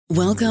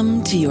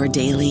Welcome to your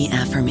daily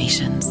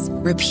affirmations.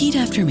 Repeat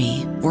after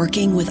me.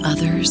 Working with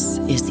others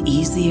is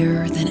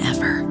easier than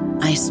ever.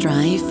 I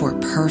strive for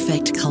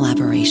perfect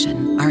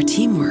collaboration. Our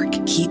teamwork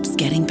keeps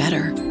getting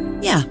better.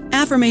 Yeah,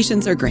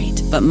 affirmations are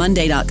great, but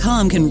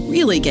Monday.com can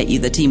really get you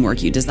the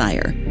teamwork you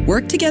desire.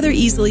 Work together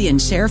easily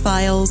and share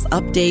files,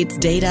 updates,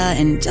 data,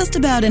 and just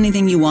about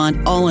anything you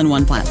want all in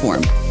one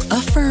platform.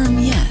 Affirm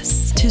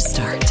yes to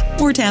start,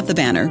 or tap the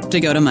banner to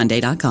go to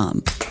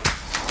Monday.com.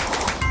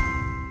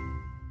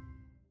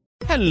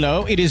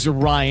 Hello, it is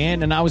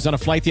Ryan, and I was on a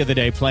flight the other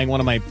day playing one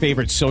of my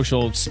favorite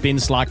social spin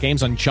slot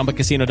games on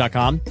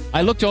ChumbaCasino.com.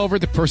 I looked over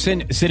at the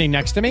person sitting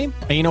next to me,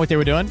 and you know what they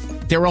were doing?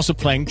 They were also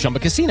playing Chumba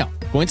Casino.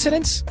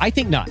 Coincidence? I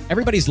think not.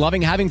 Everybody's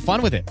loving having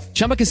fun with it.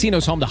 Chumba Casino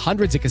is home to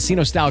hundreds of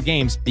casino-style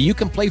games that you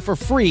can play for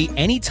free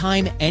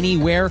anytime,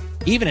 anywhere,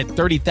 even at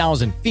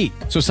 30,000 feet.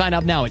 So sign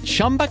up now at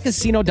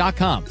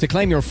ChumbaCasino.com to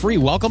claim your free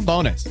welcome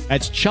bonus.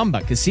 That's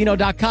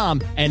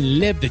ChumbaCasino.com and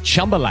live the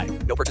Chumba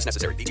life. No purchase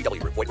necessary.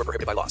 VGW. Void where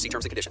prohibited by law. See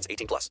terms and conditions.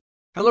 18+.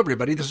 Hello,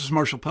 everybody. This is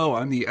Marshall Poe.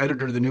 I'm the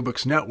editor of the New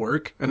Books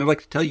Network, and I'd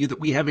like to tell you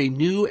that we have a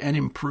new and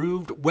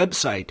improved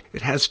website.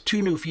 It has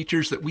two new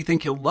features that we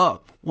think you'll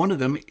love. One of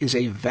them is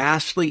a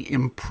vastly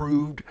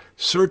improved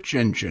search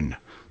engine,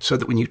 so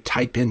that when you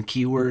type in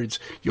keywords,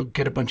 you'll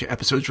get a bunch of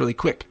episodes really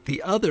quick.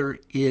 The other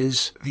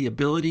is the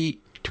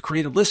ability to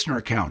create a listener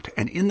account.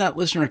 And in that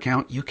listener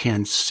account, you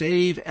can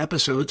save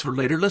episodes for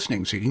later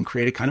listening. So you can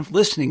create a kind of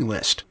listening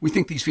list. We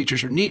think these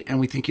features are neat, and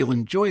we think you'll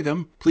enjoy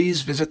them.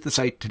 Please visit the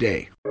site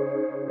today.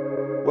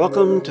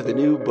 Welcome to the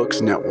New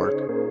Books Network.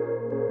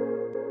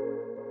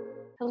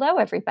 Hello,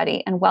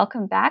 everybody, and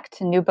welcome back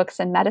to New Books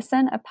in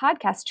Medicine, a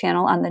podcast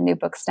channel on the New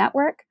Books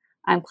Network.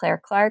 I'm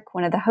Claire Clark,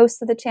 one of the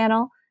hosts of the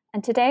channel,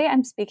 and today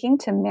I'm speaking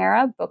to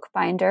Mara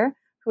Bookbinder,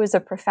 who is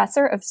a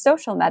professor of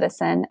social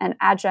medicine and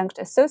adjunct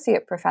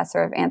associate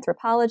professor of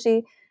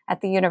anthropology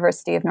at the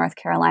University of North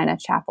Carolina,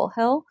 Chapel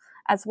Hill,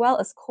 as well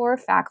as core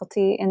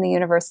faculty in the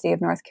University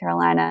of North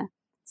Carolina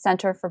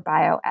Center for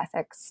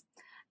Bioethics.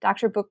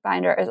 Dr.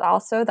 Bookbinder is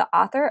also the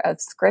author of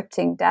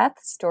Scripting Death,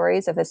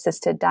 Stories of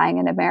Assisted Dying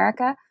in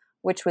America,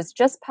 which was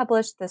just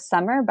published this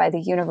summer by the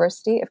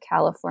University of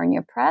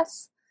California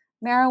Press.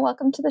 Mara,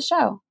 welcome to the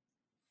show.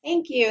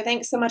 Thank you.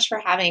 Thanks so much for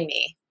having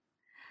me.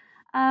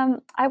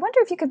 I wonder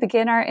if you could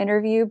begin our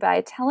interview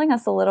by telling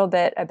us a little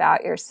bit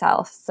about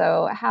yourself.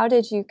 So how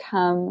did you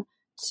come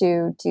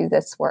to do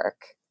this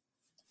work?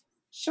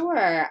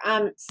 Sure.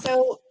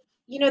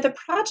 The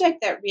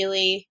project that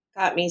really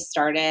got me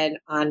started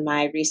on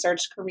my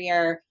research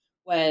career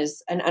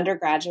was an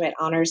undergraduate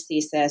honors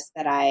thesis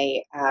that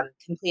I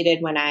completed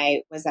when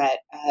I was at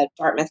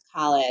Dartmouth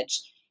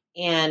College.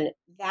 And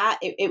that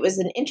it was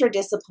an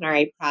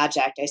interdisciplinary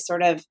project. I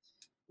sort of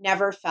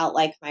never felt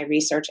like my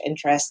research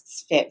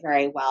interests fit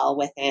very well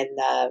within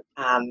the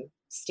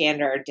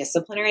standard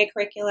disciplinary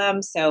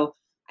curriculum. So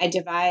I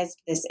devised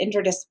this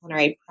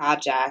interdisciplinary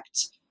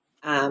project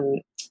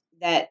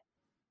that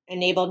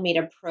enabled me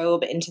to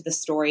probe into the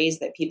stories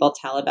that people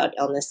tell about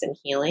illness and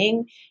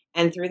healing.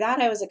 And through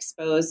that, I was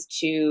exposed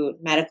to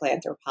medical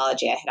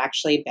anthropology. I had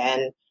actually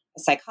been a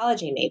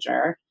psychology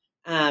major,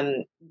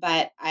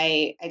 but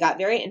I got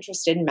very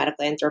interested in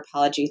medical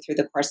anthropology through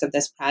the course of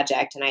this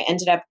project. And I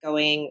ended up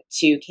going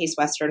to Case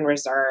Western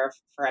Reserve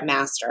for a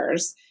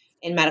master's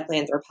in medical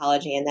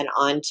anthropology and then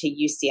on to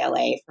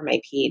UCLA for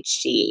my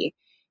PhD.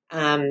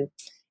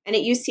 And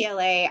at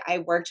UCLA, I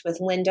worked with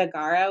Linda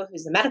Garrow,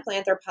 who's a medical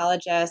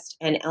anthropologist,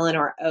 and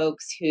Eleanor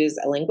Oakes, who's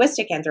a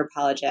linguistic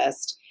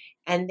anthropologist.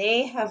 And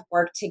they have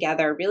worked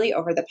together really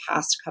over the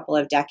past couple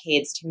of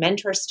decades to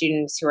mentor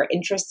students who are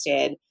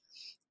interested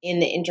in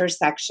the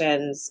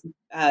intersections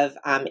of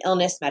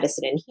illness,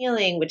 medicine, and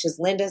healing, which is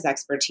Linda's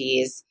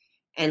expertise,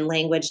 and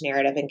language,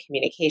 narrative, and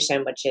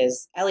communication, which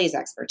is Ellie's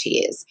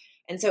expertise.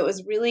 And so it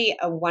was really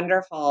a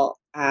wonderful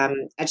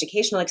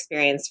educational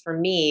experience for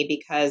me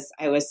because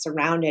I was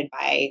surrounded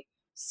by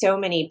so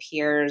many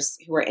peers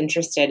who were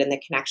interested in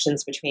the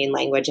connections between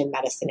language and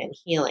medicine and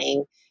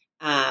healing.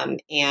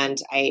 And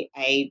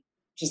I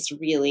just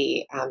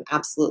really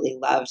absolutely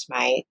loved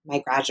my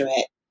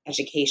graduate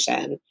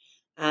education.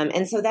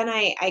 And so then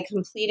I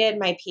completed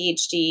my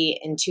PhD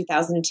in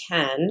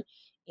 2010,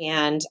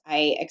 and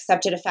I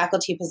accepted a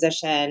faculty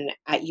position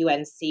at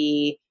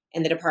UNC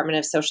in the Department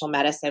of Social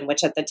Medicine,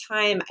 which at the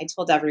time I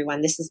told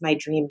everyone, this is my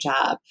dream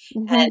job.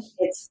 Mm-hmm. And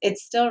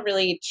it's still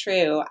really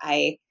true.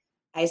 I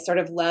sort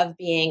of love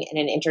being in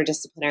an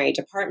interdisciplinary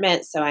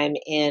department. So I'm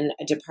in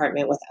a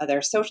department with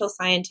other social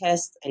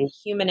scientists and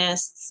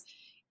humanists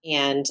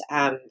and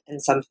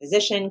some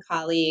physician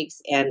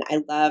colleagues. And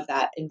I love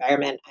that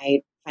environment.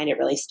 I find it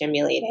really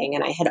stimulating.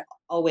 And I had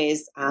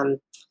always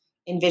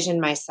envisioned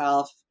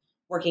myself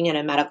working in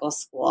a medical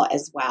school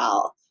as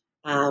well.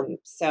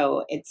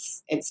 So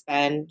it's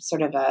been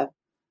sort of a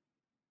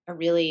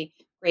really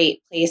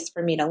great place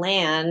for me to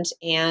land.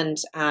 And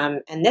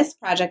this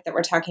project that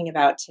we're talking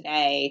about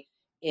today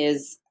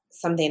is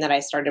something that I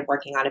started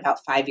working on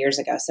about 5 years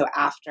ago. So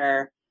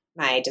after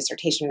my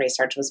dissertation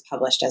research was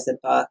published as a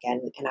book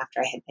and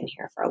after I had been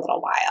here for a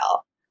little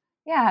while.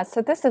 Yeah,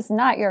 so this is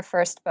not your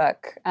first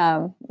book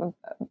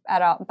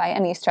at all by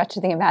any stretch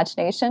of the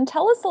imagination.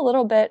 Tell us a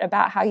little bit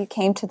about how you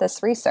came to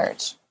this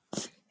research.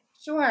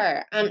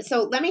 Sure.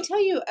 So let me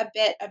tell you a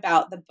bit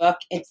about the book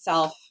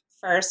itself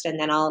first, and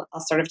then I'll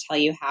sort of tell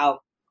you how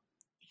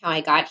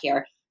I got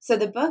here. So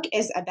the book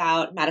is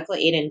about medical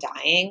aid in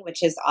dying,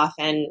 which is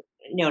often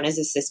known as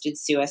assisted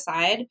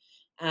suicide.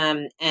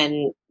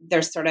 And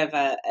there's sort of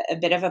a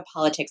bit of a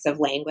politics of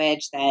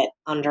language that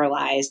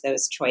underlies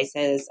those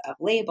choices of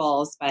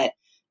labels. But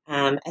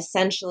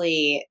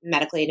essentially,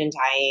 medical aid in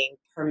dying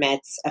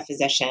permits a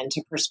physician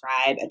to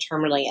prescribe a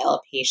terminally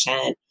ill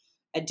patient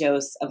a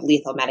dose of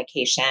lethal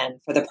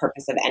medication for the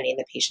purpose of ending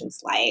the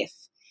patient's life.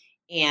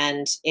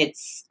 And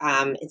it's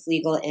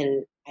legal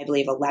in, I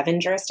believe,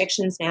 11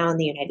 jurisdictions now in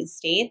the United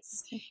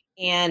States.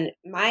 And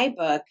my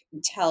book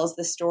tells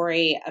the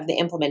story of the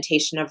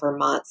implementation of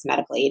Vermont's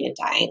medical aid in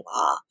dying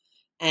law.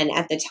 And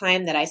at the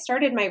time that I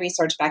started my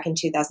research back in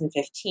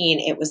 2015,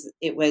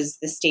 it was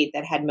the state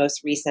that had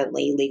most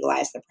recently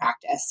legalized the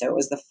practice. So it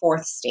was the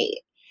fourth state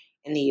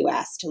in the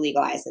U.S. to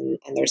legalize, and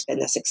there's been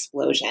this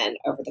explosion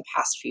over the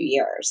past few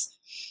years.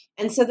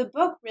 And so the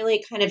book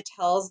really kind of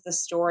tells the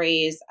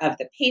stories of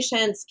the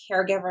patients,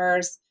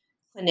 caregivers,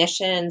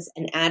 clinicians,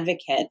 and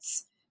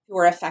advocates who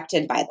were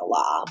affected by the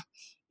law.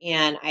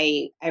 And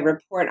I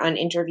report on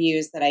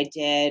interviews that I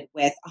did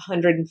with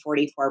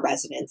 144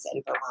 residents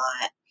in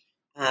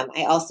Vermont.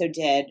 I also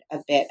did a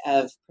bit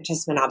of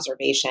participant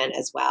observation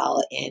as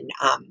well in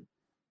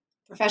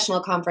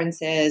professional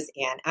conferences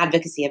and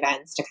advocacy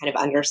events to kind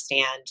of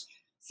understand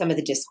some of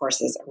the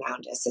discourses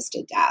around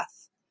assisted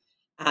death.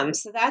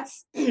 So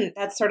that's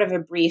sort of a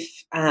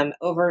brief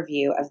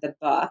overview of the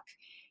book.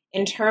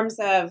 In terms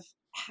of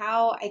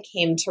how I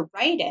came to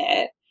write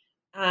it,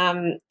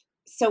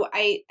 so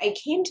I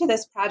came to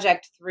this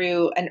project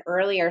through an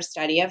earlier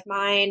study of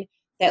mine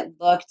that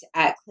looked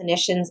at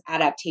clinicians'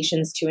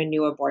 adaptations to a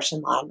new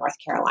abortion law in North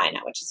Carolina,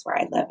 which is where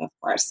I live, of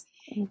course.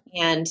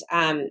 And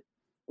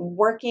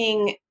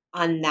working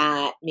on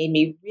that made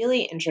me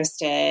really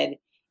interested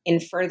in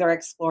further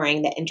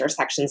exploring the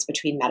intersections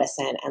between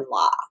medicine and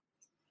law.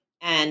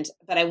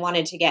 But I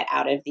wanted to get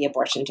out of the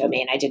abortion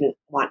domain. I didn't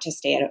want to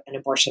stay an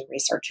abortion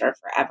researcher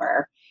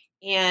forever.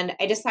 And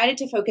I decided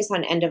to focus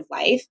on end of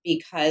life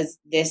because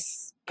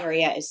this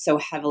area is so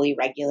heavily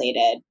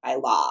regulated by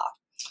law.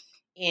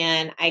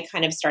 And I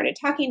kind of started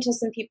talking to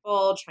some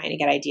people, trying to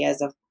get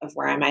ideas of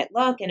where I might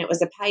look. And it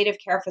was a palliative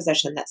care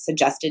physician that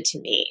suggested to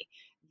me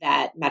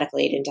that medical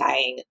aid in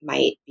dying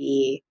might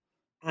be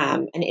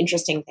an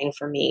interesting thing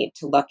for me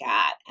to look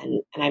at.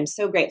 And I'm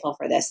so grateful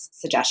for this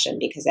suggestion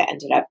because it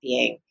ended up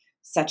being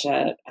such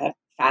a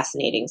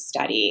fascinating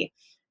study.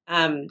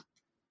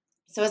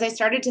 So as I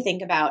started to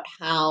think about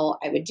how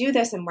I would do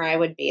this and where I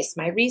would base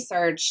my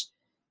research,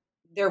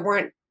 there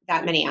weren't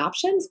that many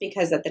options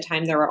because at the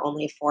time there were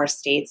only 4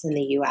 states in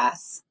the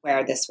U.S.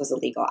 where this was a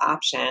legal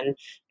option.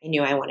 I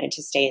knew I wanted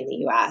to stay in the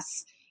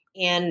U.S.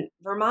 And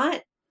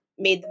Vermont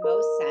made the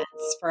most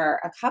sense for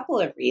a couple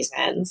of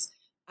reasons.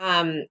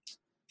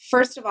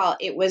 First of all,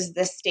 it was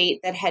the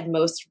state that had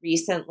most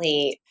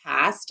recently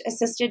passed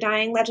assisted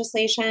dying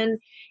legislation.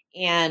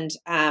 And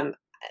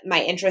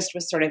my interest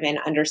was sort of in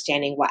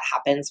understanding what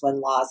happens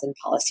when laws and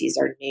policies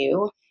are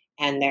new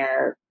and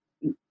their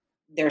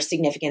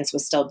significance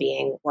was still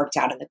being worked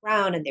out on the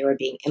ground and they were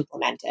being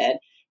implemented.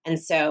 And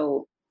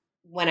so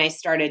when I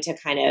started to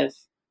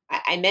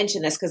I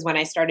mentioned this because when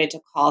I started to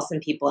call some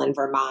people in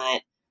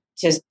Vermont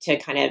to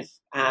kind of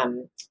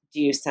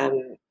do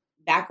some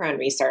background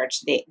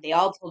research, they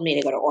all told me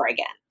to go to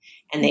Oregon.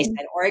 And they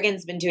said,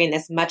 Oregon's been doing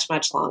this much,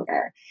 much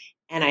longer.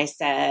 And I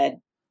said,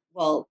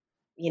 well,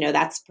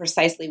 that's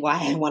precisely why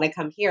I want to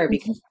come here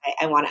because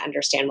I want to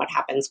understand what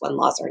happens when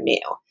laws are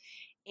new.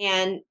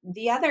 And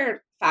the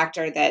other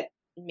factor that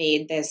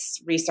made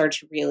this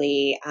research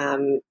really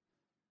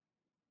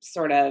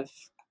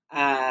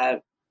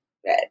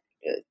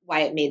why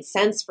it made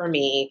sense for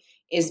me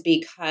is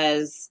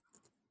because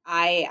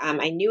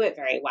I knew it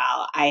very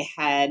well. I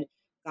had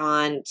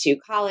gone to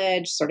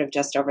college sort of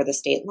just over the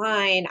state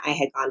line. I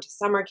had gone to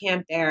summer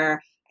camp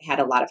there. I had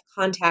a lot of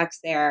contacts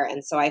there.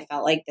 And so I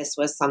felt like this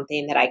was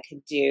something that I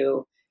could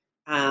do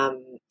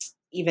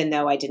even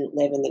though I didn't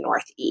live in the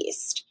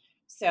Northeast.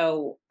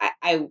 So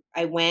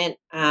I went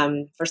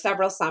for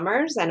several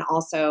summers and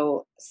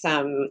also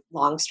some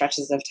long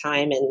stretches of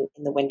time in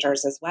the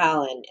winters as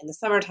well. And in the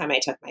summertime, I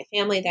took my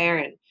family there,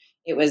 and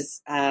it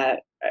was a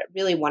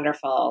really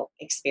wonderful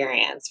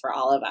experience for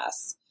all of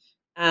us.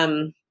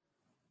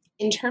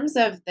 In terms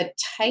of the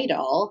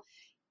title,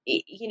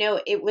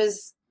 it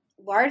was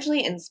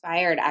largely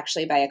inspired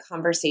actually by a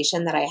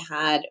conversation that I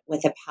had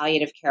with a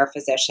palliative care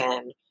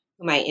physician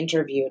whom I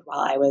interviewed while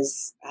I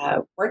was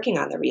working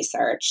on the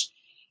research.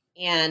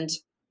 And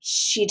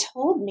she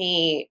told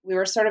me, we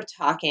were sort of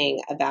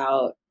talking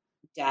about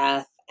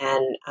death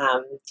and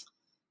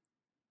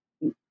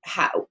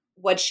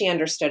what she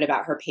understood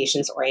about her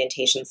patients'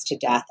 orientations to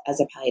death as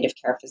a palliative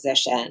care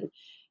physician.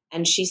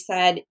 And she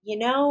said,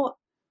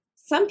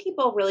 some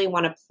people really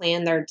want to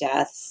plan their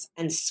deaths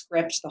and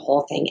script the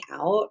whole thing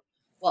out,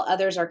 while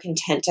others are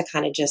content to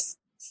kind of just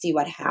see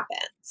what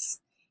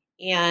happens.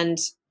 And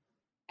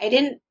it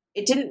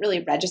didn't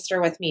really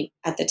register with me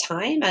at the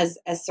time as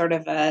sort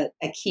of a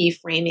key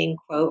framing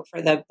quote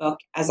for the book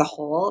as a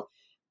whole.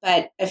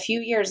 But a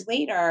few years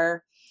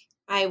later,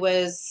 I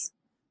was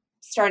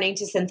starting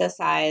to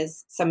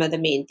synthesize some of the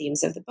main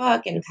themes of the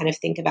book and kind of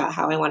think about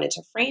how I wanted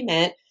to frame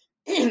it.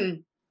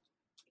 And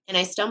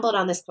I stumbled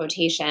on this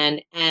quotation,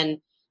 and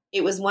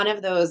it was one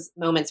of those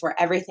moments where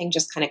everything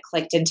just kind of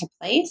clicked into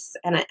place.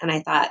 And I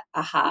thought,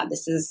 aha,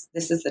 this is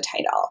the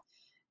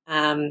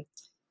title.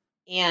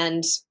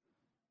 And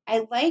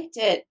I liked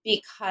it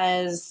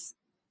because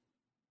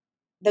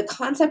the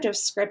concept of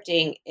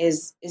scripting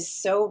is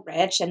so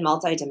rich and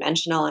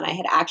multidimensional. And I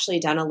had actually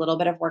done a little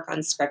bit of work on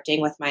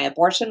scripting with my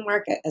abortion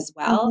work as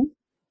well,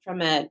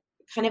 from a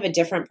kind of a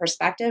different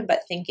perspective,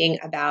 but thinking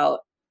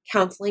about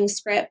counseling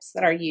scripts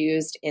that are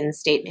used in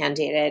state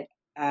mandated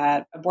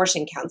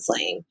abortion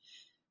counseling.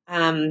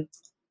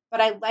 But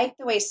I like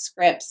the way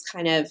scripts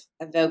kind of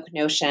evoke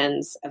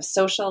notions of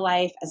social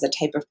life as a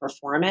type of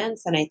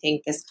performance. And I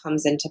think this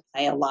comes into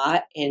play a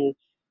lot in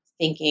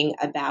thinking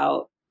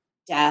about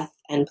death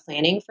and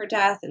planning for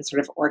death and sort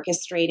of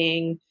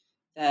orchestrating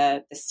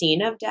the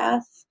scene of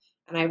death.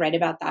 And I write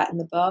about that in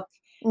the book.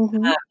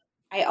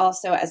 I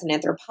also, as an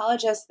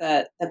anthropologist,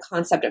 the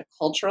concept of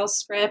cultural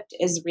script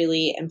is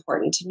really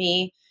important to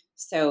me.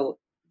 So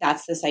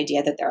that's this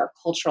idea that there are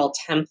cultural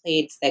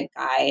templates that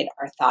guide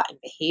our thought and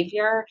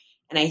behavior.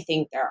 And I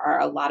think there are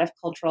a lot of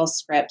cultural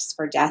scripts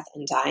for death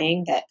and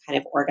dying that kind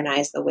of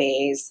organize the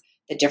ways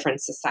that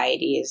different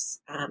societies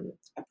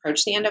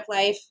approach the end of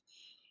life.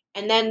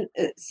 And then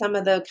some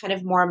of the kind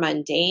of more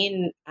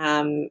mundane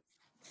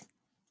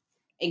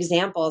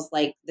examples,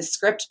 like the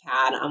script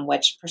pad on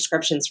which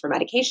prescriptions for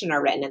medication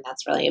are written. And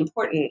that's really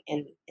important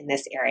in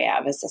this area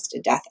of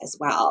assisted death as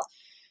well.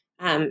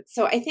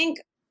 So I think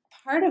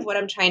part of what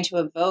I'm trying to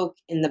evoke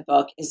in the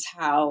book is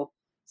how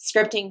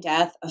scripting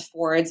death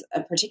affords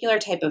a particular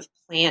type of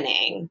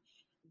planning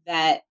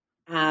that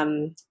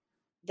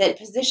that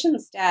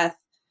positions death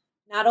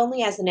not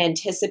only as an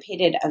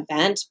anticipated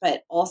event,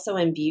 but also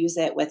imbues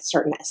it with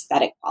certain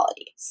aesthetic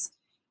qualities.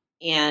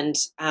 And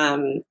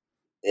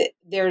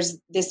there's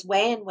this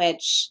way in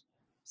which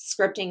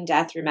scripting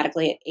death through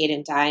medical aid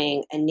in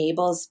dying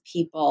enables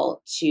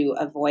people to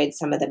avoid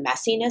some of the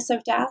messiness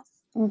of death.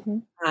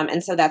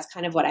 And so that's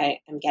kind of what I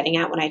am getting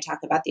at when I talk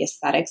about the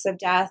aesthetics of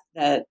death,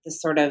 the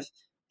sort of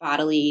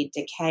bodily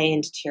decay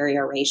and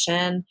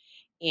deterioration.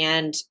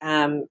 And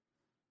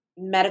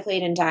medical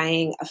aid in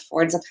dying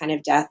affords a kind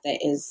of death that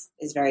is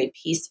very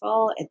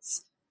peaceful.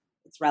 It's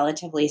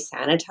relatively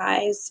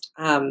sanitized.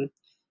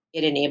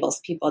 It enables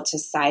people to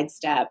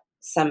sidestep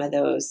some of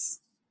those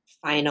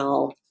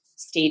final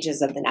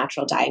stages of the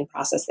natural dying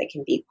process that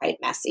can be quite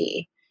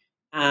messy.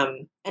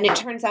 And it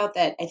turns out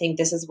that I think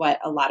this is what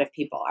a lot of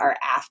people are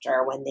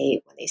after when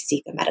they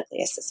seek a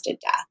medically assisted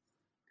death.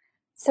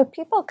 So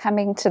people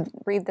coming to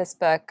read this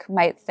book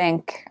might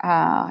think,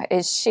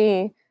 is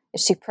she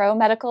pro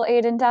medical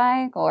aid in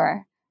dying,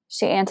 or is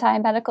she anti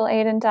medical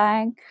aid in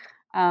dying?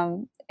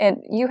 And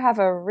you have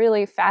a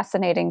really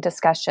fascinating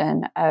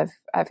discussion of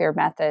your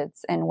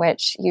methods in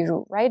which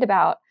you write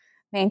about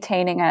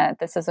maintaining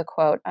this is a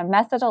quote, a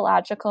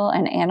methodological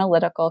and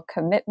analytical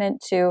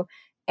commitment to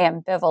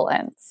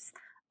ambivalence.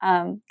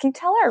 Can you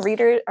tell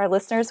our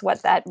listeners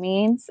what that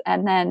means?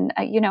 And then,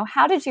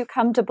 how did you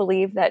come to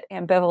believe that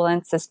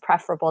ambivalence is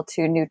preferable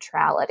to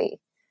neutrality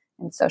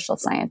in social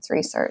science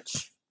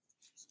research?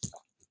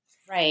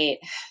 Right.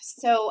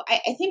 So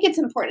I think it's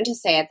important to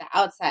say at the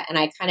outset, and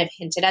I kind of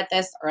hinted at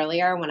this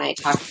earlier when I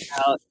talked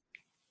about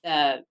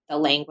the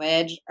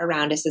language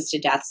around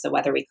assisted death. So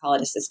whether we call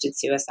it assisted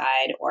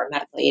suicide or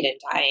medical aid in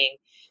dying,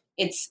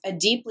 it's a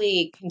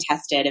deeply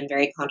contested and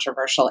very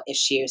controversial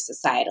issue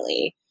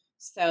societally.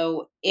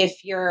 So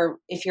if you're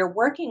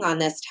working on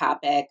this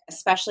topic,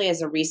 especially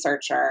as a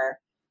researcher,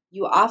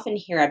 you often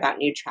hear about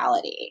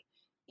neutrality.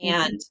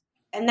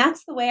 And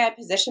that's the way I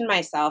positioned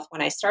myself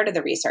when I started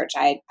the research.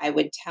 I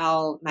would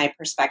tell my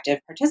prospective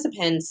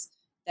participants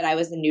that I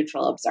was a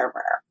neutral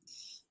observer.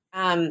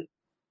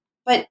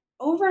 But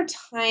over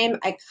time,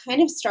 I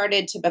kind of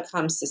started to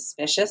become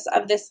suspicious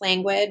of this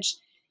language,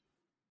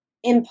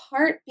 in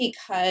part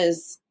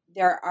because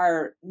there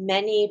are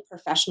many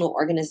professional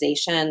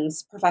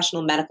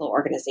medical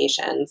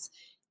organizations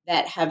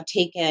that have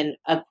taken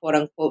a quote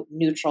unquote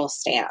neutral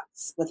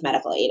stance with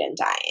medical aid in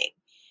dying.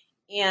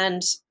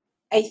 And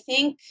I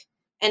think,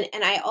 and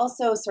I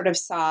also sort of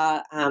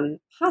saw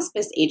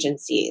hospice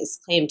agencies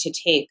claim to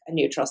take a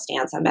neutral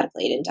stance on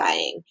medical aid in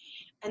dying.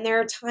 And there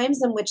are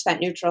times in which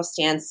that neutral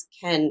stance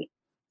can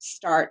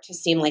start to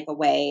seem like a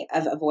way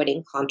of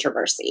avoiding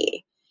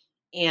controversy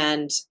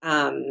and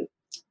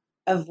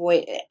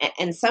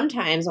and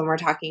sometimes when we're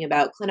talking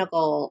about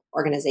clinical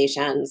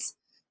organizations,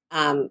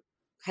 kind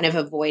of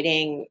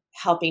avoiding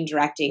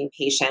directing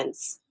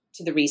patients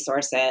to the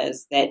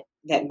resources that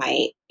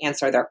might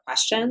answer their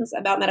questions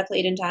about medical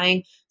aid in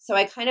dying. So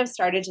I kind of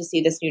started to see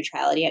this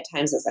neutrality at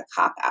times as a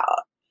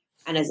cop-out.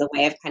 and as a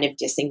way of kind of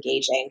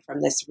disengaging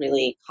from this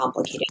really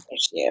complicated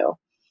issue.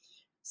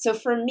 So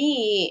for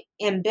me,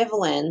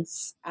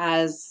 ambivalence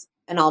as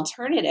an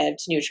alternative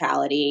to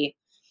neutrality,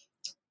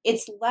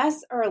 it's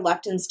less a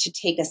reluctance to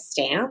take a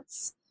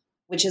stance,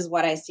 which is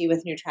what I see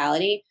with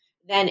neutrality,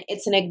 then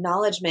it's an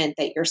acknowledgement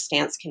that your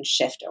stance can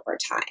shift over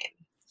time.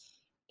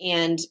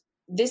 And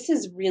this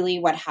is really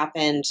what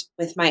happened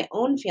with my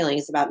own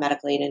feelings about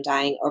medical aid in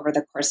dying over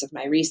the course of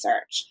my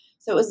research.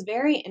 So it was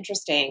very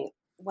interesting.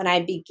 When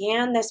I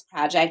began this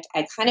project,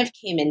 I kind of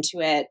came into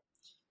it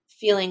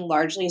feeling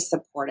largely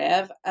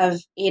supportive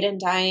of aid in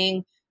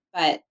dying,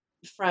 but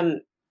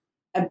from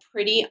a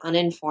pretty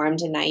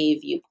uninformed and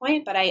naive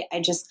viewpoint. But I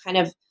just kind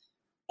of,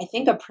 I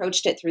think,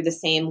 approached it through the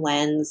same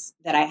lens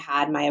that I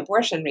had my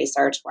abortion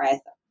research, where I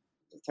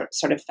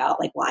sort of felt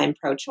like, well, I'm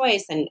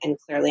pro-choice and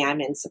clearly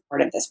I'm in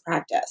support of this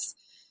practice.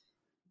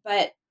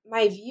 But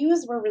my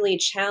views were really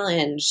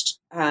challenged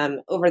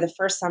over the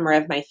first summer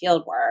of my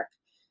field work,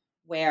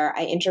 where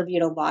I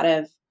interviewed a lot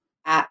of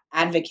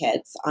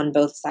advocates on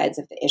both sides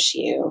of the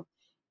issue.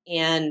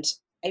 And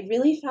I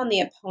really found the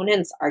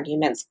opponents'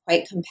 arguments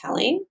quite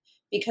compelling,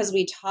 because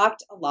we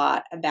talked a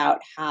lot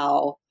about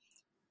how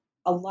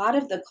a lot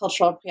of the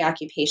cultural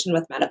preoccupation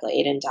with medical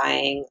aid in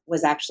dying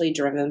was actually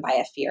driven by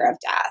a fear of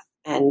death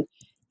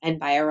and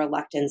by a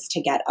reluctance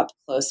to get up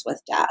close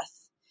with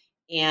death.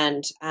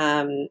 And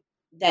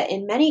that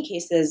in many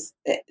cases,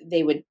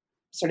 they would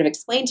sort of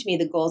explain to me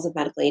the goals of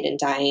medical aid in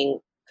dying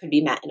could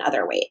be met in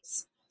other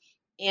ways.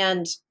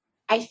 And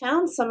I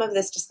found some of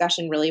this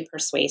discussion really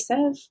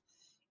persuasive.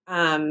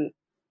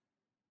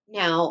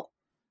 Now,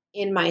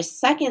 in my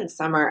second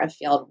summer of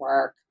field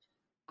work,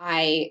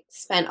 I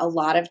spent a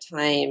lot of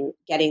time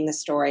getting the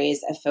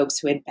stories of folks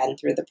who had been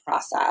through the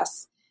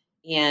process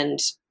and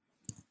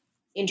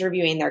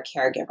interviewing their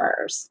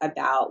caregivers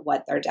about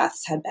what their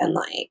deaths had been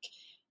like.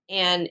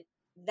 And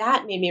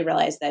that made me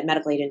realize that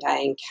medical aid in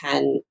dying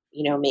can,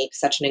 make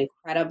such an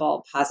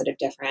incredible positive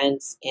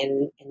difference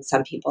in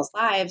some people's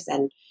lives,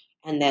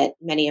 and that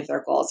many of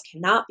their goals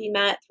cannot be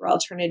met through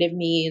alternative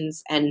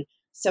means. And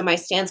so my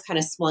stance kind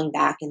of swung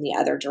back in the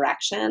other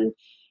direction.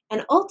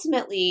 And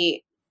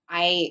ultimately,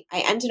 I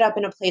ended up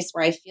in a place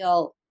where I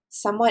feel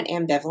somewhat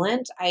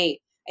ambivalent. I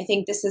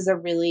think this is a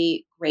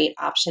really great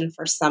option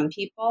for some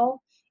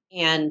people,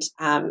 and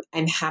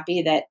I'm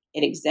happy that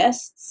it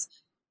exists.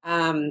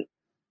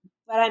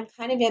 But I'm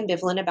kind of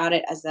ambivalent about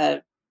it as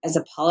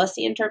a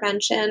policy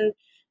intervention,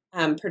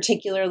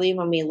 particularly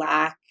when we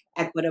lack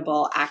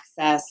equitable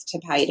access to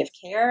palliative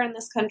care in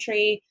this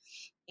country.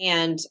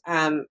 And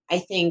I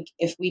think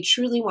if we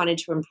truly wanted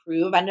to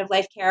improve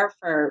end-of-life care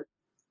for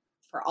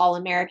all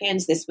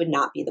Americans, this would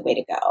not be the way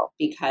to go,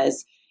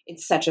 because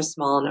it's such a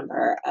small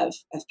number of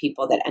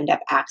people that end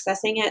up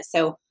accessing it.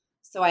 So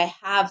I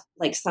have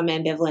like some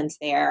ambivalence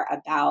there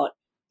about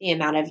the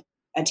amount of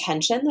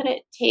attention that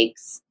it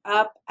takes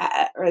up,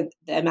 or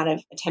the amount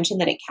of attention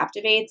that it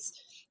captivates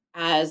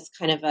as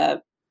kind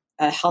of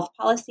a health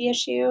policy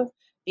issue,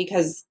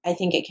 because I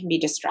think it can be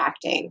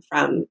distracting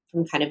from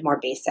kind of more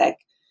basic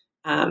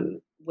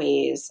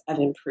ways of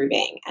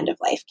improving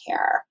end-of-life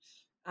care.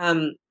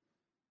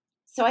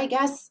 So I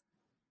guess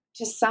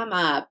to sum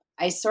up,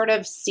 I sort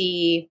of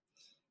see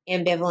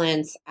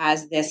ambivalence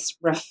as this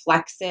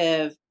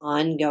reflexive,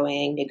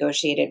 ongoing,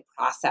 negotiated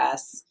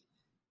process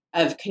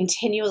of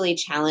continually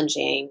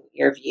challenging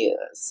your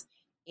views.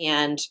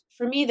 And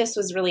for me, this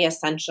was really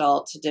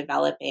essential to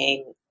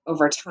developing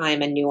over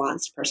time a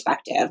nuanced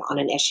perspective on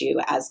an issue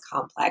as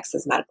complex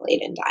as medical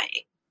aid in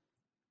dying.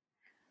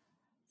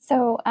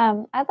 So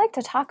I'd like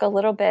to talk a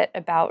little bit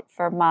about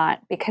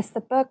Vermont, because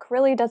the book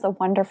really does a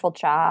wonderful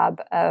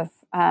job of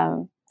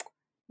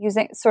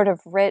using sort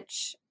of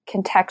rich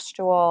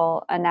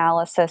contextual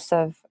analysis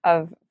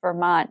of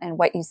Vermont and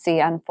what you see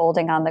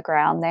unfolding on the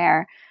ground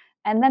there.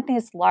 And then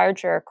these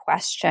larger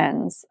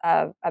questions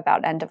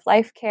about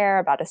end-of-life care,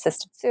 about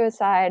assisted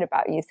suicide,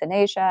 about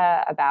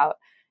euthanasia, about,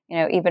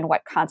 even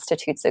what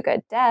constitutes a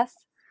good death.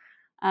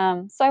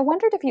 So I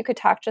wondered if you could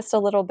talk just a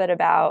little bit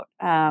about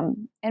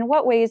in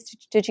what ways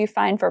did you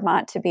find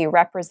Vermont to be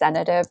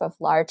representative of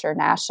larger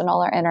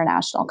national or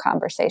international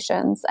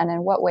conversations? And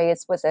in what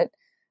ways was it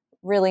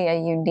really a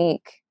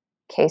unique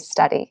case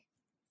study?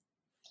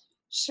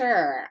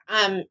 Sure.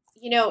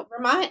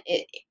 Vermont,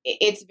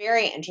 it's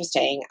very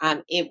interesting.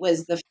 It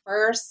was the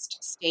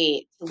first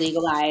state to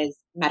legalize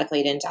medical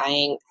aid in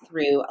dying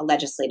through a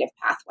legislative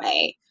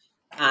pathway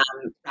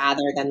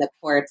rather than the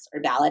courts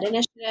or ballot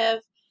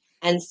initiative.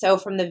 And so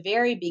from the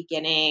very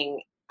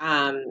beginning,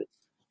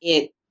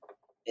 there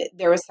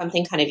was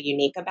something kind of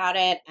unique about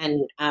it.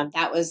 And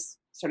that was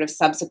sort of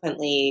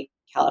subsequently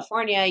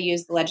California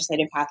used the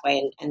legislative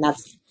pathway, and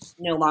that's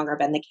no longer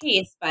been the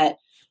case. But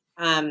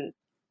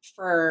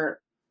for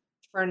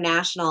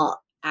national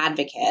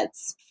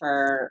advocates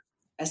for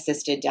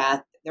assisted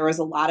death, there was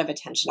a lot of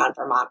attention on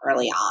Vermont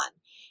early on.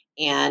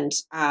 And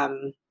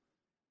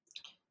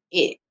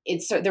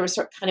there was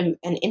sort of kind of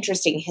an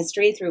interesting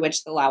history through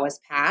which the law was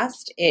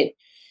passed. It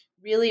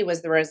really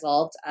was the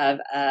result of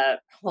a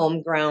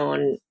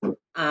homegrown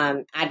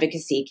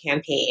advocacy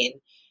campaign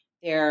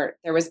there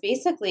was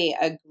basically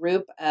a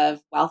group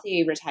of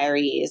wealthy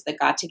retirees that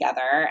got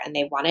together and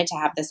they wanted to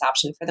have this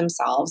option for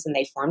themselves, and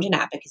they formed an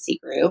advocacy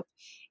group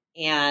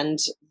and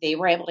they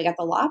were able to get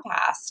the law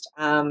passed.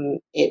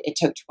 It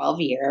took 12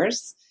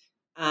 years,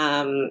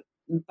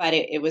 but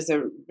it was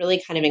a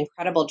really kind of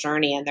incredible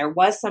journey. And there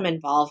was some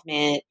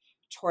involvement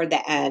toward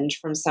the end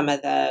from some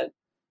of the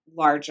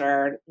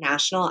larger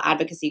national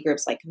advocacy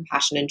groups like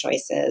Compassion and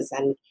Choices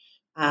and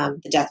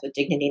the Death with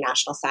Dignity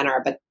National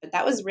Center, but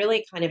that was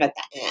really kind of at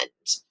the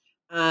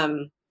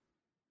end.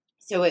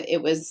 So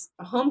it was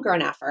a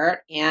homegrown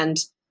effort, and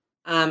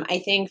I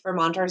think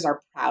Vermonters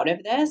are proud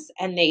of this,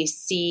 and they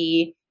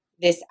see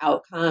this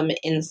outcome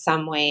in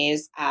some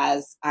ways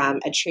as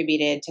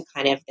attributed to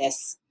kind of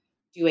this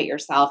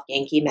do-it-yourself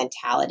Yankee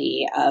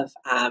mentality of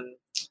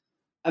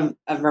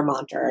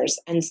Vermonters.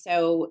 And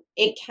so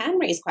it can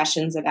raise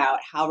questions about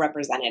how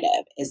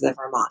representative is the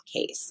Vermont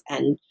case.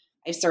 And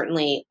I've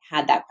certainly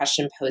had that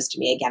question posed to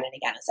me again and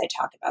again as I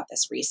talk about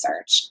this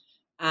research.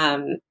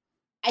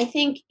 I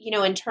think,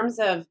 in terms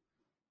of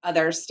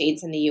other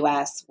states in the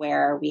U.S.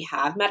 where we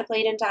have medical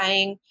aid in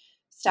dying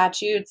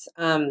statutes,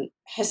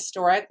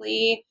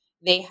 historically,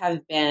 they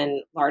have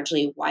been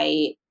largely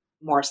white,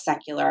 more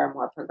secular,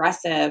 more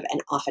progressive,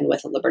 and often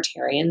with a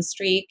libertarian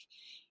streak.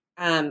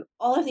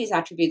 All of these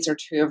attributes are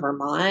true of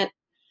Vermont.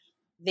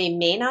 They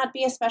may not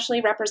be especially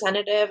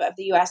representative of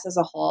the U.S. as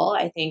a whole.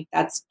 I think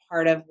that's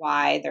part of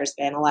why there's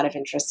been a lot of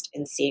interest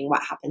in seeing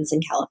what happens in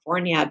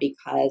California,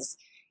 because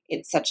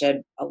it's such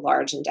a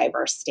large and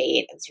diverse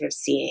state, and sort of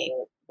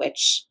seeing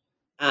which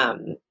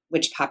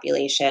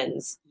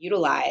populations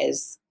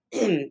utilize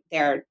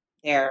their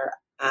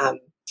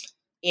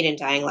aid in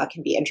dying law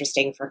can be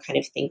interesting for kind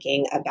of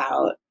thinking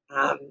about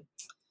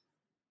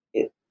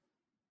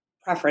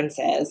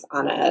preferences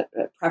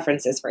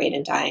for aid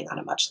in dying on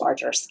a much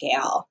larger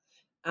scale.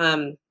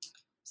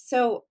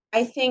 So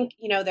I think,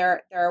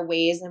 there are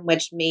ways in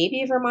which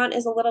maybe Vermont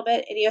is a little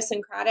bit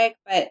idiosyncratic,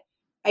 but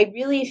I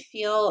really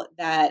feel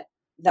that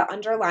the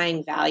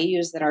underlying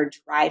values that are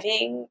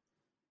driving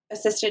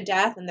assisted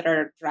death and that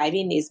are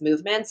driving these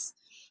movements,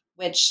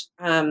 which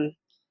I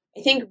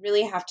think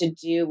really have to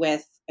do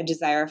with a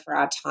desire for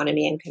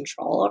autonomy and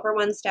control over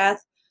one's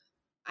death,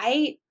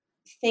 I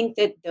think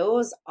that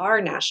those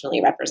are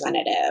nationally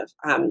representative.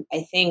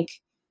 I think,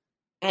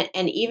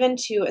 and even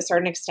to a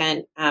certain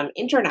extent,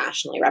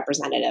 internationally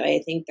representative.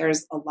 I think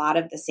there's a lot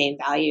of the same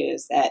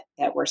values that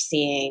we're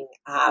seeing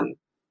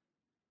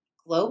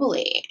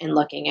globally in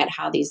looking at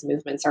how these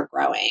movements are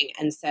growing.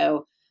 And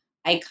so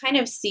I kind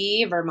of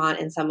see Vermont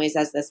in some ways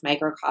as this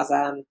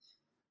microcosm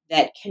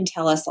that can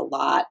tell us a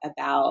lot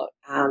about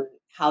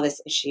how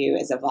this issue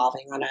is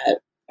evolving on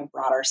a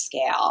broader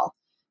scale,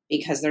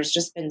 because there's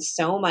just been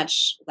so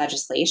much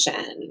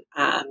legislation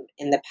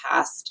in the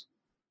past,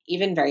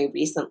 even very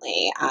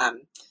recently,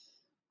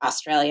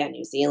 Australia,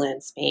 New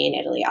Zealand, Spain,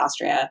 Italy,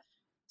 Austria.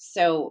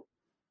 So,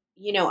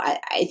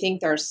 I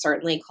think there are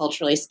certainly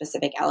culturally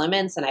specific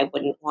elements, and I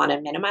wouldn't want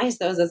to minimize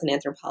those as an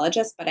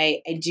anthropologist, but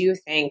I do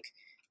think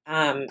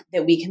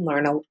that we can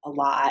learn a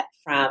lot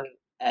from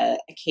a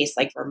case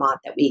like Vermont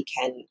that we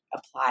can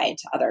apply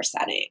to other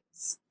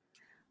settings.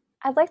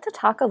 I'd like to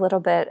talk a little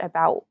bit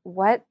about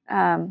what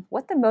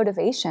the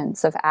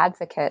motivations of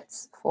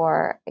advocates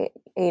for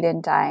aid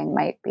in dying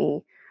might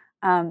be.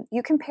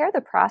 You compare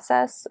the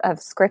process of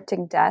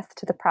scripting death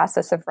to the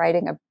process of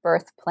writing a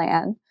birth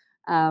plan,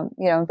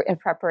 in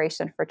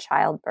preparation for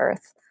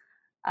childbirth.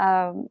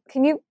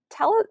 Can you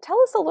tell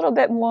us a little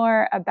bit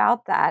more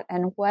about that,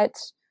 and what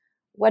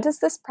does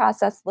this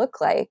process look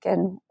like,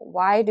 and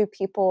why do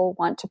people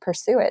want to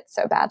pursue it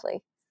so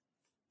badly?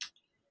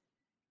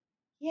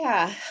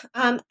 Yeah,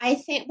 I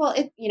think, well,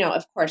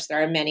 of course,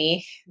 there are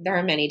many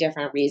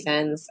different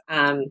reasons.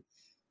 I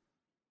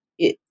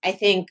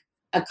think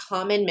a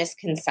common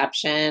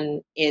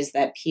misconception is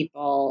that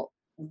people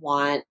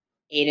want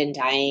aid in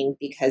dying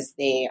because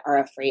they are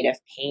afraid of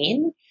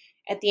pain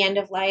at the end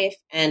of life.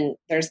 And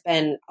there's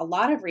been a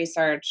lot of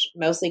research,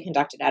 mostly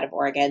conducted out of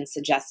Oregon,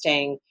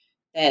 suggesting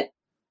that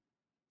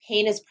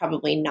pain is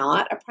probably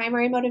not a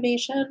primary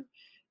motivation.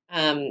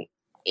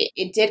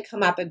 It did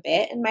come up a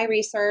bit in my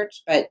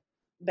research, but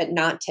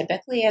not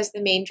typically as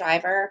the main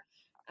driver.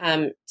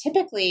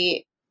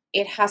 Typically,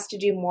 it has to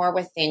do more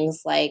with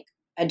things like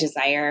a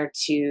desire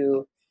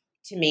to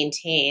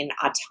maintain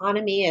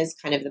autonomy is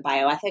kind of the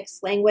bioethics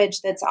language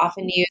that's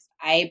often used.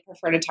 I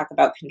prefer to talk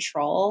about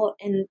control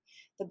in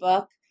the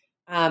book.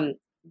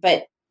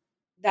 But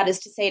that is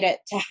to say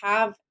to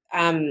have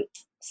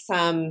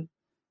some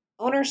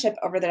ownership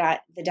over the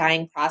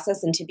dying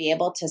process, and to be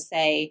able to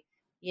say,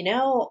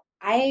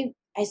 I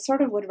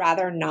sort of would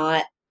rather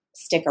not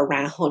stick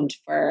around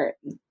for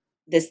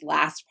this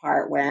last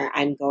part where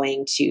I'm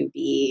going to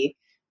be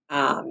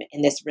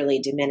in this really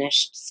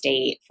diminished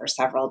state for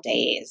several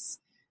days,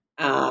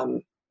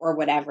 or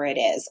whatever it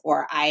is,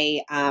 or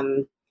I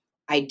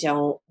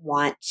don't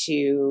want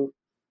to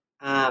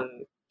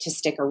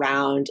stick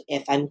around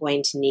if I'm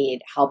going to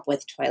need help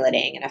with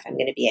toileting and if I'm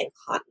going to be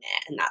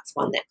incontinent, and that's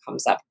one that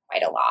comes up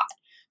quite a lot.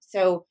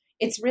 So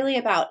it's really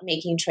about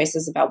making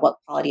choices about what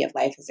quality of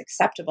life is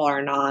acceptable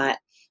or not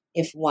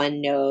if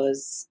one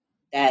knows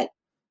that,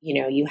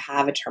 you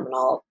have a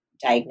terminal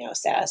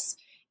diagnosis,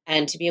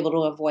 and to be able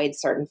to avoid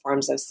certain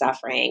forms of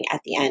suffering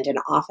at the end. And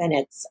often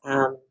it's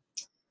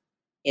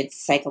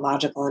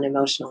psychological and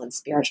emotional and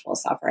spiritual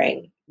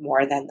suffering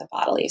more than the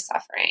bodily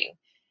suffering.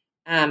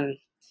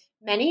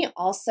 Many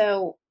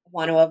also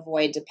want to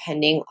avoid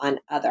depending on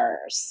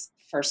others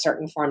for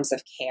certain forms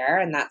of care.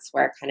 And that's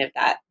where kind of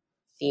that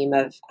theme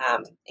of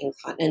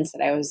incontinence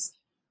that I was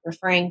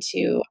referring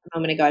to a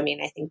moment ago. I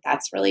mean, I think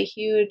that's really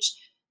huge.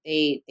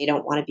 They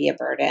don't want to be a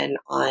burden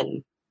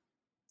on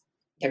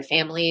their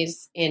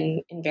families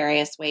in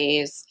various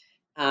ways.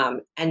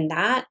 And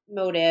that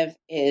motive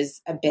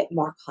is a bit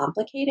more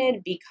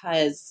complicated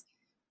because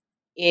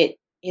it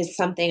is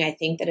something I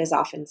think that is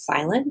often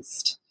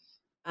silenced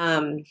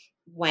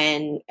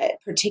when,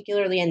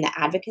 particularly in the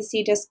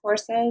advocacy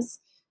discourses,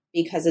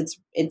 because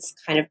it's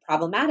kind of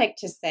problematic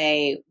to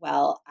say,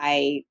 well,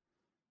 I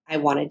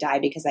want to die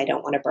because I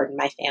don't want to burden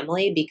my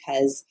family,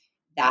 because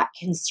that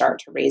can start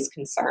to raise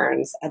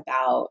concerns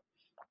about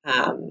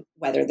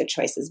whether the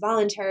choice is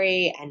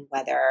voluntary and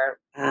whether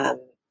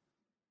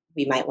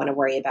we might want to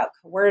worry about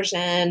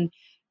coercion.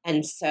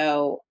 And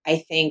so I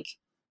think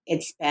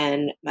it's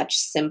been much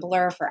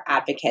simpler for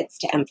advocates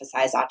to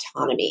emphasize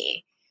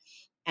autonomy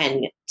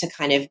and to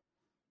kind of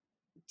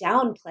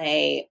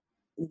downplay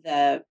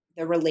the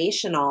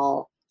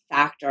relational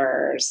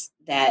factors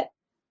that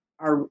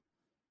are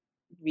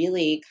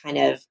really kind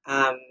of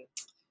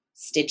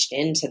stitched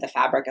into the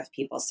fabric of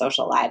people's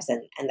social lives,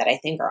 and that I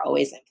think are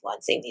always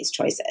influencing these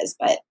choices,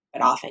 but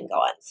often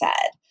go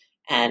unsaid.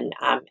 And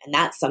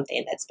that's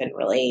something that's been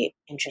really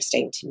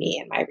interesting to me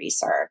in my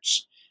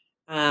research.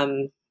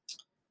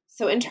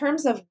 So in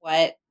terms of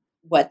what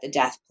the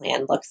death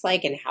plan looks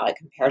like and how it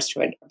compares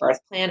to a birth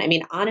plan, I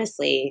mean,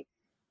 honestly,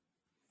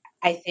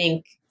 I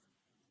think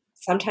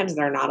sometimes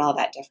they're not all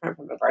that different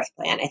from a birth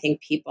plan. I think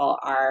people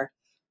are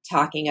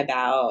talking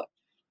about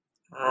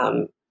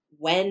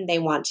when they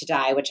want to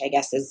die, which I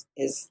guess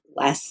is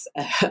less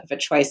of a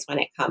choice when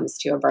it comes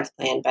to a birth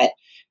plan, but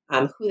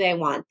who they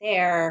want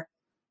there,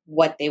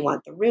 what they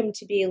want the room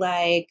to be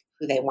like,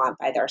 who they want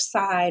by their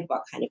side,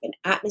 what kind of an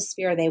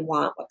atmosphere they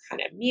want, what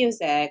kind of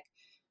music,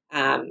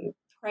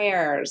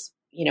 prayers,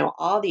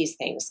 all these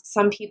things.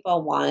 Some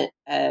people want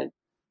a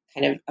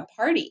kind of a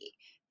party.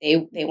 They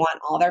want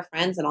all their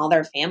friends and all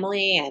their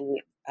family and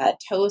a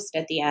toast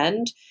at the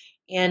end.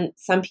 And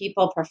some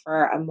people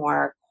prefer a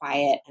more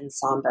quiet and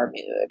somber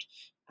mood.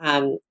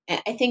 And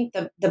I think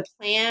the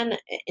plan,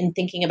 in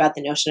thinking about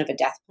the notion of a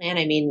death plan,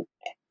 I mean,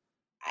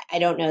 I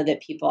don't know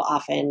that people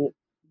often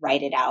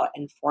write it out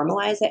and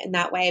formalize it in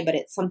that way, but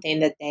it's something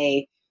that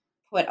they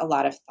put a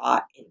lot of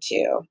thought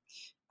into.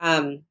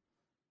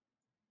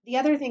 The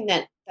other thing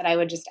that I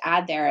would just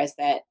add there is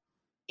that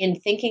in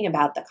thinking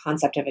about the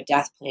concept of a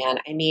death plan,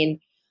 I mean,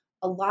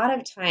 a lot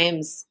of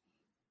times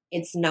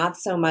it's not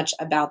so much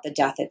about the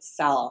death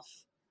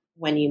itself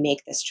when you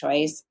make this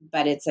choice,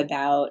 but it's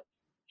about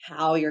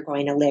how you're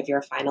going to live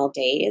your final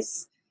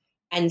days.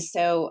 And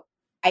so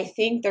I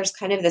think there's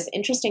kind of this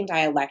interesting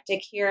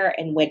dialectic here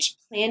in which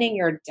planning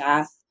your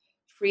death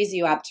frees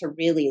you up to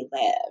really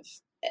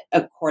live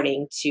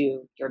according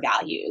to your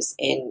values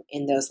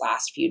in those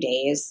last few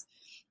days.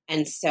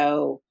 And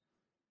so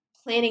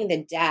planning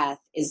the death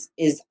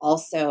is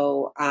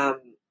also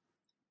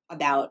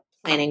about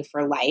planning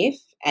for life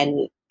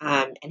and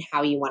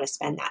how you want to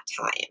spend that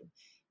time.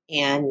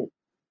 And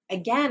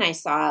again, I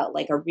saw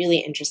like a really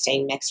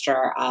interesting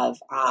mixture of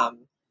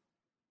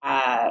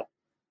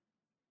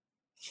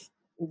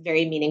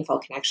very meaningful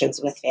connections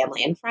with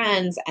family and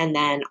friends, and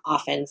then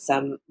often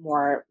some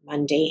more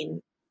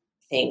mundane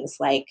things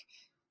like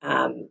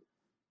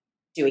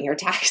doing your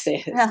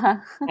taxes,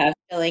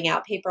 filling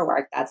out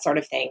paperwork, that sort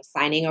of thing,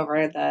 signing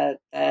over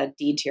the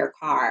deed to your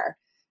car.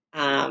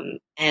 And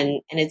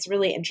it's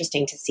really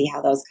interesting to see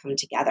how those come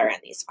together in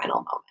these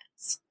final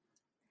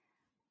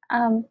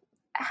moments.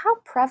 How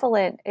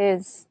prevalent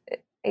is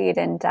aid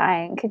in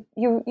dying?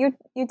 You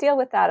deal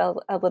with that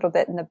a little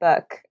bit in the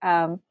book,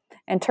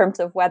 in terms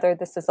of whether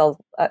this is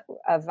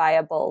a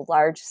viable,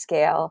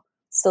 large-scale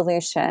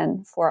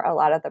solution for a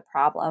lot of the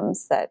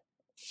problems that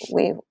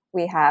we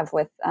have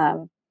with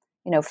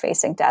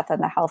facing death in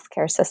the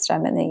healthcare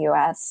system in the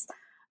U.S.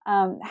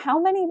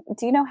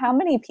 Do you know how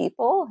many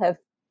people have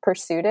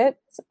pursued it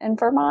in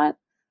Vermont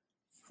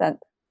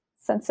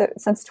since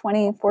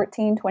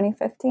 2014,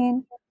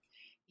 2015?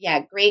 Yeah,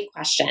 great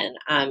question.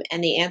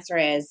 And the answer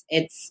is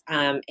it's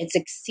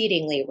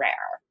exceedingly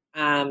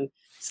rare.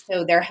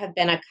 So there have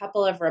been a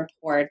couple of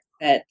reports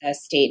that the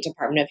State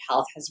Department of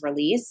Health has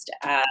released,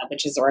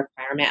 which is a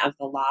requirement of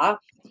the law,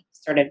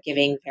 sort of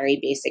giving very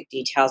basic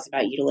details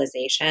about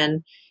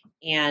utilization.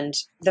 And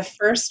the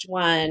first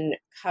one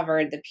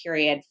covered the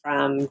period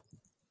from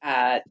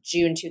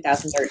June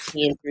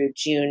 2013 through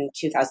June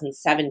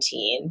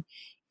 2017.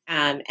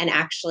 And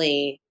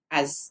actually,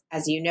 as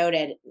you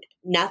noted,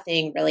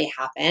 nothing really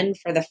happened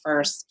for the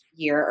first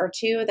year or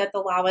two that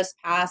the law was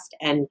passed.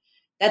 And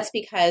that's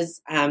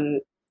because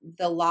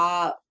the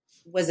law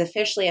was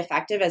officially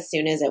effective as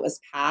soon as it was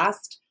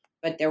passed,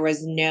 but there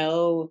was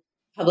no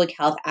public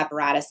health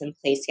apparatus in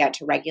place yet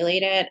to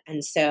regulate it.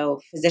 And so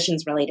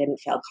physicians really didn't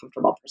feel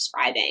comfortable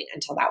prescribing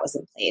until that was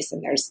in place.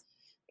 And there's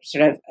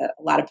sort of a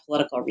lot of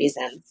political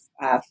reasons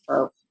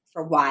for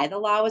why the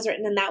law was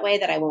written in that way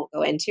that I won't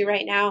go into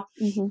right now.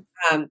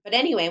 Mm-hmm. But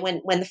anyway,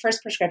 when the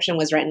first prescription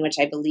was written, which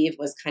I believe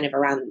was kind of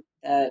around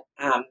the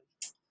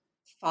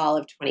fall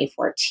of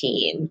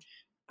 2014,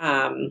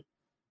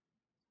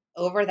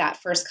 over that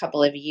first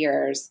couple of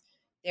years,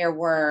 there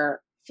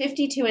were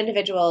 52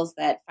 individuals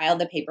that filed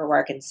the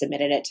paperwork and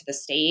submitted it to the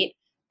state,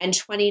 and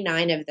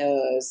 29 of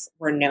those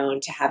were known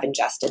to have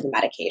ingested the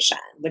medication,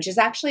 which is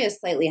actually a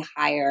slightly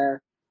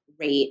higher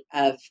rate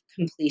of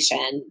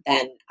completion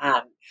than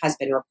has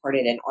been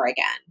reported in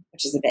Oregon,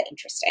 which is a bit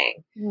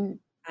interesting.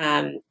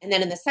 Mm-hmm. And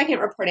then in the second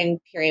reporting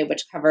period,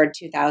 which covered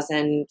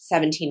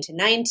 2017 to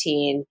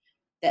 19,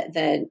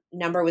 the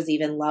number was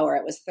even lower.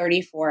 It was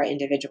 34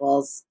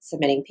 individuals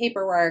submitting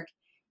paperwork,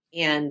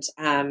 and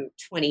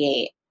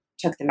 28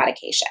 took the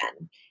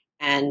medication.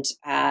 And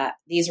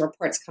these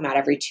reports come out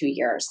every 2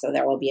 years. So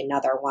there will be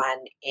another one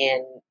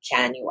in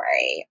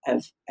January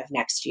of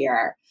next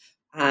year.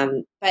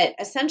 But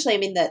essentially, I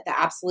mean, the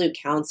absolute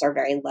counts are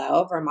very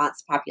low.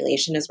 Vermont's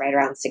population is right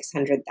around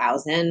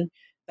 600,000.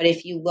 But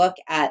if you look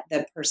at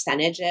the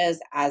percentages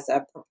as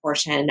a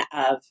proportion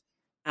of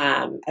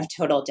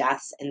total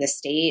deaths in the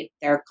state,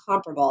 they're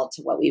comparable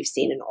to what we've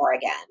seen in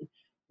Oregon,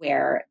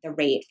 where the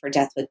rate for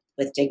death with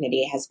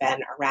dignity has been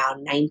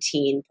around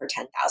 19 per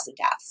 10,000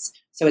 deaths.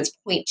 So it's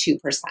 0.2%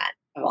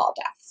 of all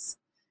deaths.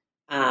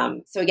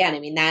 So again, I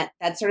mean, that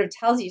sort of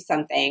tells you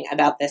something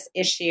about this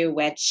issue,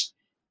 which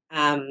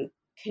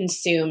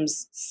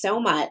consumes so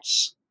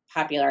much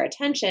popular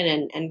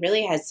attention and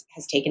really has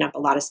taken up a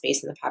lot of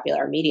space in the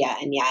popular media.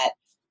 And yet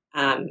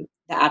the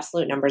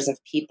absolute numbers of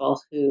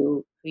people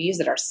who use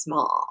it are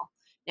small.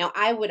 Now,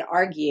 I would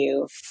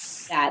argue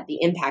that the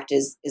impact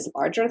is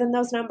larger than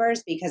those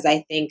numbers, because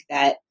I think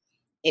that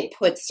it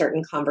puts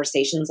certain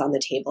conversations on the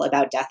table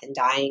about death and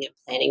dying and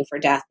planning for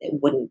death that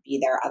wouldn't be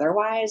there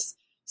otherwise.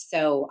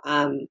 So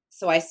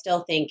I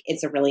still think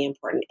it's a really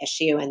important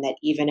issue, and that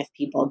even if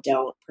people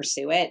don't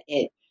pursue it,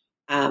 it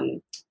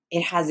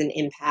has an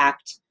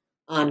impact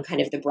on kind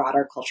of the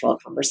broader cultural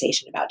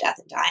conversation about death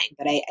and dying.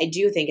 But I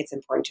do think it's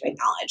important to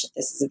acknowledge that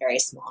this is a very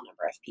small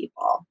number of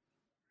people.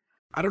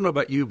 I don't know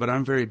about you, but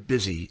I'm very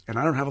busy and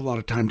I don't have a lot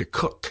of time to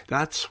cook.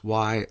 That's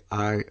why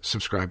I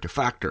subscribe to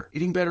Factor.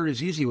 Eating better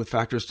is easy with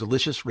Factor's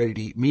delicious,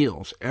 ready-to-eat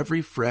meals.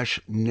 Every fresh,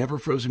 never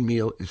frozen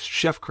meal is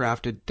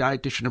chef-crafted,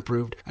 dietitian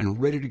approved,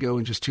 and ready to go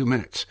in just 2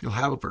 minutes. You'll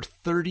have over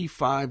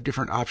 35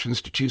 different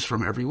options to choose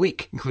from every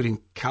week,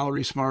 including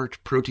Calorie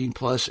Smart, Protein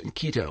Plus, and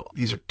Keto.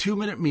 These are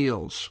 2-minute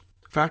meals.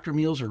 Factor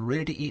meals are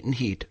ready to eat and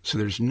heat, so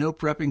there's no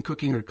prepping,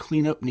 cooking, or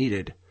cleanup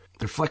needed.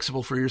 They're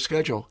flexible for your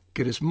schedule.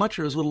 Get as much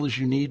or as little as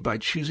you need by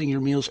choosing your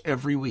meals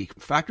every week.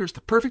 Factor's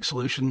the perfect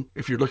solution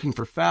if you're looking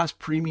for fast,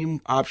 premium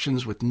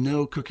options with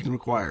no cooking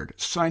required.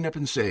 Sign up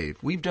and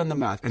save. We've done the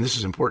math, and this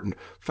is important.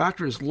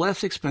 Factor is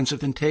less expensive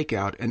than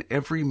takeout, and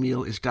every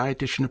meal is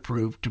dietitian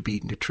approved to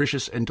be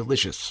nutritious and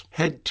delicious.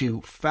 Head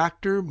to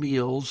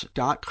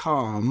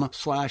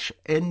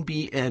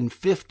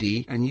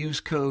factormeals.com/NBN50 and use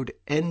code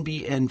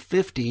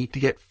NBN50 to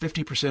get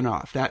 50%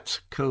 off. That's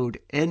code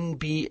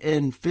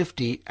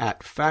NBN50 at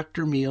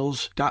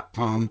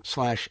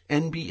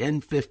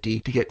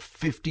factormeals.com/NBN50 to get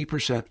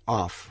 50%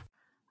 off.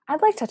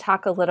 I'd like to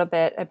talk a little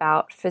bit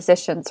about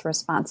physicians'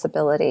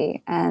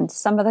 responsibility and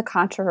some of the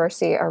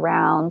controversy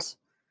around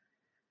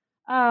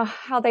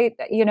how they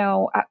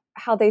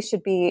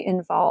should be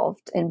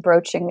involved in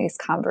broaching these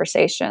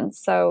conversations.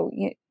 So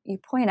you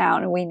point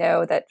out, and we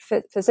know that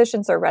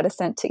physicians are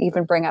reticent to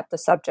even bring up the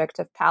subject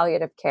of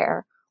palliative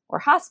care or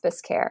hospice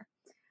care.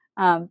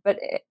 But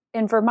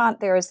in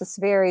Vermont, there is this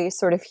very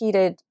sort of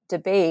heated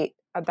debate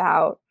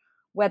about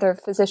whether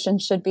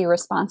physicians should be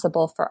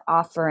responsible for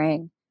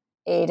offering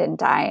aid in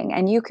dying.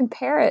 And you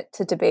compare it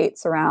to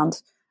debates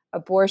around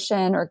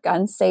abortion or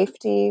gun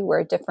safety,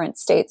 where different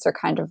states are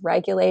kind of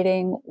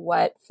regulating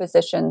what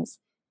physicians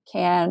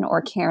can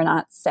or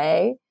cannot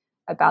say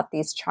about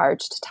these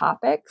charged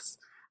topics.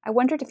 I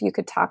wondered if you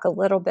could talk a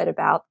little bit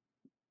about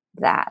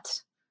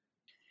that.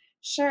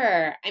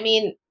 Sure. I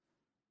mean,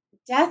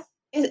 death,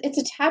 it's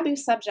a taboo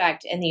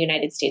subject in the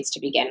United States to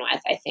begin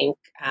with. I think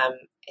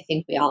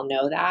we all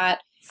know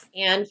that.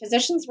 And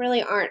physicians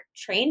really aren't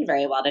trained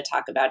very well to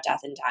talk about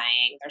death and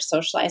dying. They're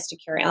socialized to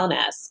cure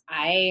illness.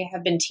 I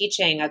have been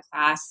teaching a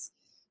class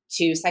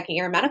to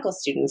second-year medical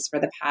students for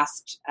the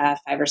past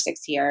 5 or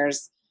 6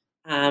 years,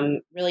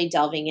 really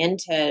delving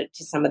into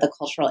some of the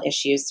cultural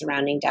issues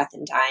surrounding death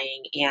and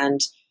dying. And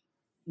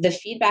the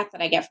feedback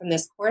that I get from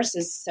this course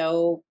is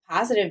so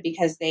positive,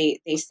 because they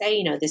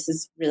say, this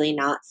is really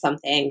not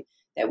something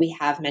that we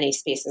have many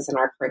spaces in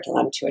our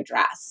curriculum to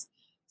address.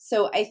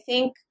 So I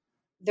think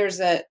there's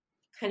a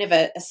kind of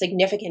a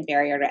significant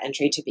barrier to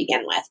entry to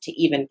begin with to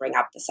even bring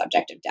up the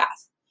subject of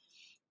death.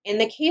 In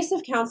the case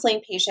of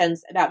counseling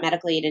patients about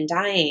medical aid in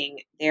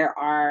dying, there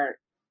are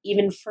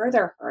even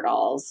further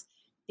hurdles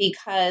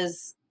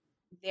because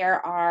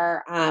there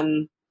are,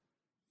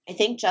 I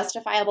think,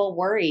 justifiable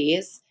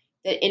worries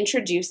that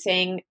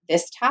introducing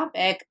this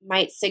topic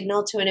might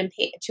signal to a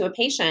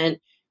patient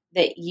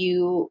that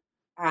you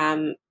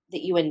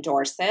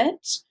endorse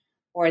it,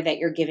 or that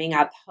you're giving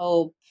up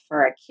hope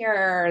for a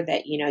cure,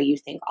 that you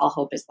think all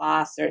hope is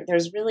lost.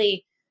 There's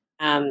really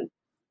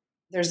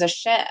there's a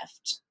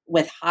shift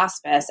with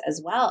hospice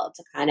as well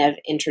to kind of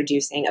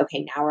introducing, okay,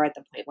 now we're at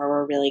the point where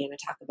we're really going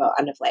to talk about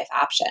end of life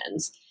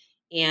options.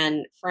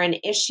 And for an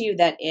issue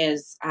that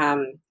is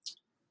kind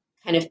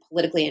of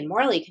politically and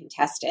morally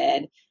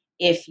contested,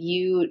 if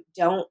you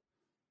don't,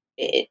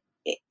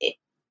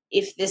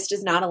 if this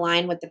does not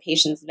align with the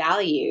patient's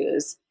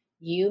values,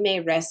 you may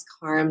risk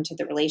harm to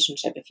the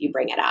relationship if you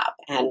bring it up,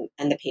 and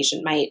the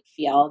patient might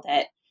feel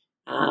that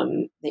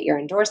that you're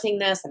endorsing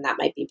this, and that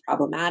might be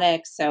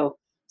problematic. So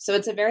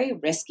it's a very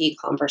risky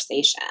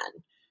conversation.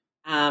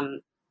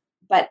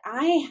 But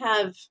I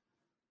have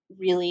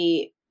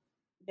really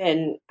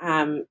been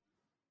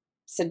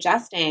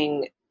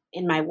suggesting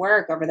in my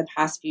work over the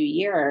past few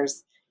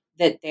years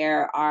that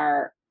there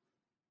are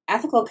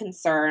ethical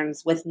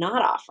concerns with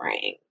not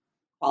offering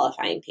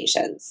qualifying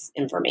patients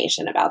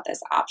information about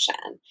this option.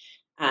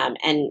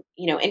 And,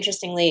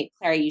 interestingly,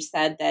 Claire, you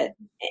said that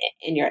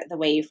in the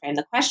way you framed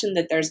the question,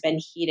 that there's been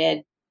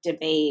heated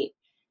debate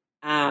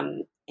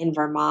in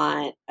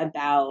Vermont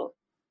about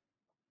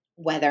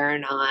whether or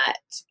not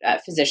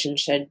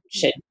physicians should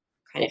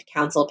kind of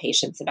counsel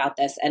patients about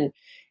this. And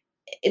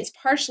it's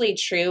partially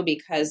true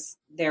because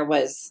there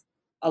was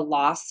a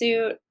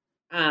lawsuit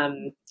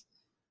in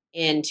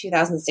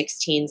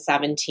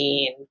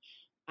 2016-17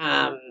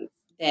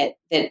 that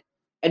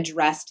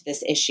addressed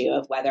this issue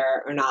of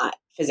whether or not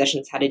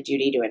physicians had a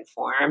duty to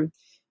inform.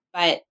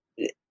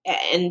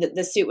 And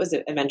the suit was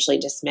eventually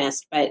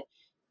dismissed, but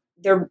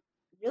there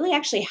really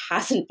actually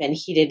hasn't been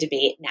heated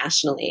debate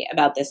nationally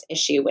about this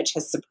issue, which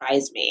has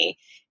surprised me.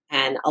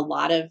 And a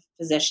lot of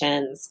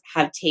physicians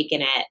have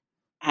taken it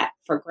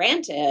for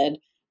granted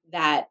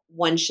that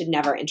one should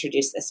never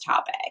introduce this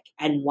topic,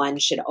 and one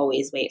should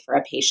always wait for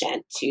a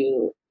patient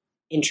to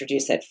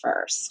introduce it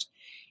first.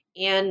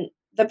 And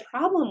the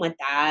problem with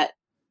that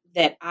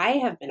I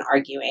have been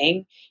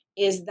arguing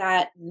is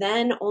that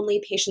then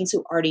only patients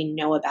who already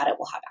know about it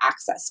will have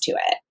access to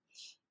it.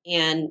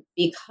 And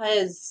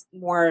because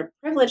more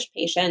privileged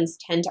patients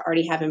tend to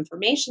already have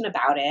information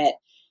about it,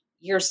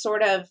 you're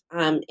sort of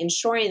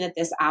ensuring that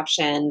this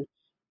option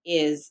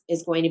is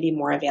going to be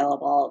more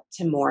available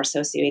to more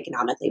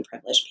socioeconomically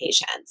privileged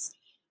patients.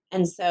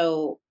 And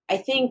so I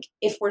think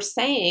if we're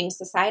saying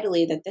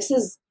societally that this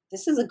is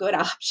a good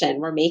option,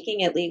 we're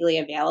making it legally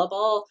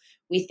available,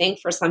 we think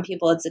for some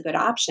people it's a good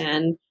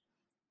option,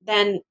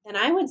 then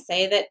I would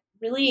say that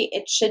really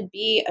it should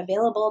be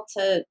available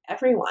to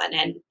everyone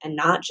and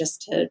not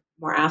just to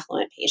more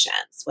affluent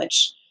patients,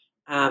 which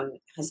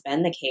has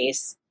been the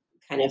case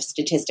kind of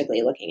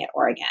statistically looking at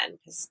Oregon,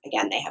 because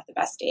again, they have the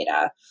best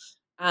data.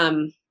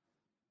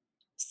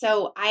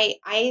 So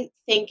I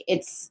think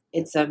it's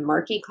a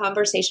murky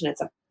conversation.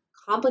 It's a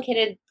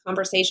complicated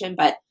conversation,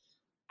 but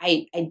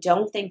I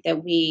don't think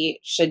that we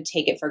should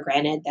take it for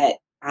granted that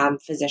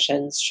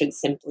physicians should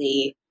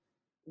simply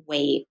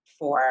wait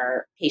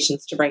for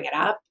patients to bring it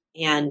up.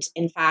 And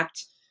in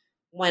fact,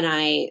 when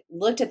I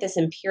looked at this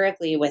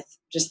empirically with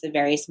just the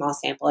very small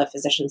sample of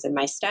physicians in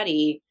my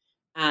study,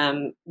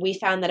 we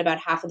found that about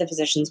half of the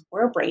physicians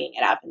were bringing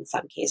it up in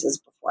some cases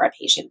before a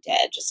patient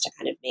did, just to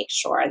kind of make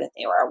sure that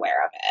they were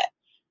aware of it,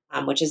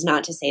 which is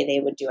not to say they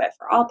would do it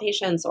for all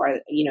patients, or,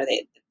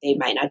 they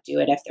might not do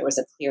it if there was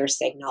a clear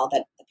signal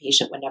that the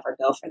patient would never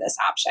go for this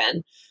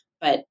option.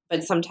 But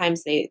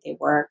sometimes they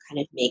were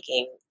kind of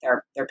making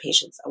their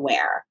patients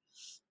aware.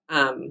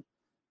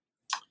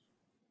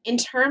 In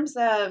terms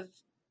of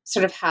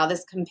sort of how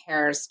this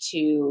compares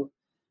to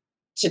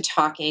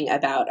talking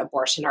about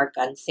abortion or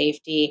gun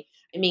safety,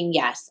 I mean,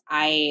 yes,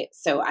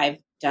 I've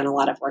done a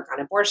lot of work on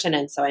abortion,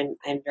 and so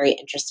I'm very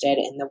interested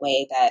in the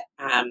way that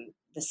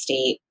the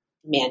state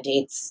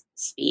mandates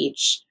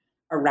speech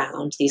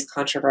around these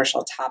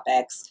controversial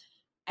topics.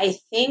 I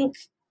think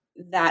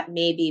that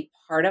may be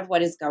part of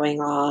what is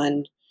going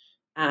on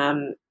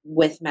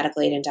with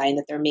medical aid in dying,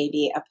 that there may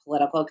be a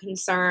political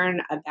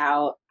concern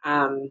about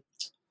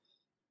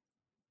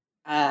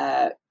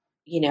a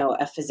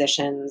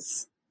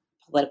physician's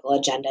political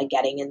agenda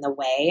getting in the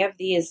way of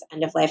these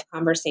end-of-life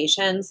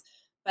conversations.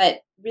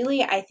 But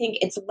really, I think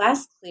it's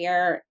less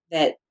clear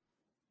that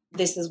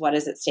this is what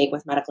is at stake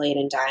with medical aid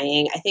in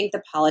dying. I think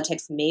the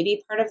politics may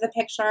be part of the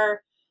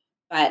picture,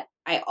 but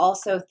I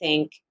also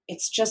think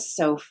it's just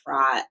so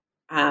fraught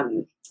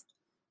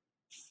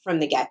from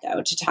the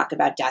get-go to talk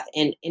about death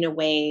in a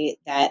way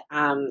that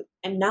I'm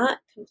not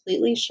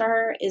completely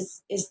sure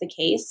is the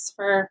case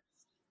for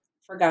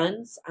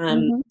guns.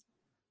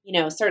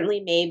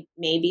 Certainly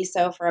may be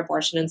so for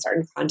abortion in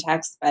certain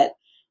contexts, but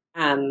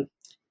I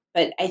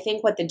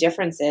think what the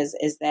difference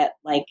is that,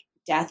 like,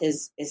 death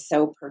is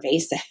so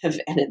pervasive,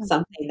 and it's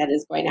something that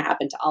is going to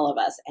happen to all of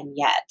us, and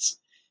yet,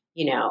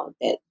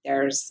 that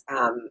there's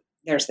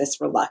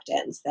this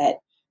reluctance that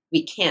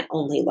we can't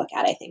only look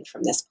at, I think,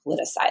 from this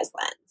politicized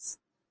lens.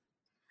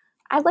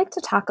 I'd like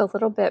to talk a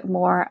little bit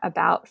more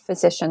about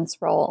physicians'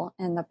 role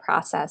in the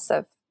process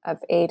of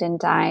aid in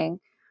dying,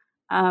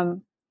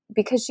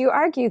 because you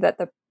argue that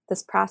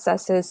this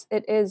process is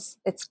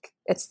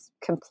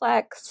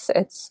complex,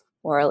 it's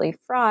morally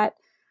fraught.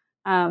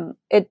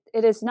 It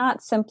is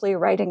not simply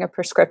writing a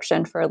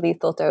prescription for a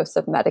lethal dose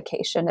of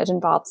medication. It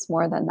involves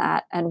more than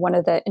that. And one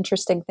of the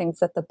interesting things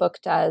that the book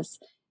does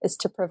is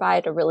to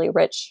provide a really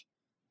rich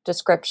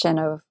description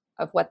of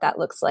what that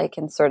looks like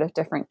in sort of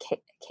different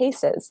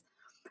cases.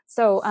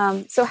 So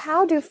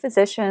how do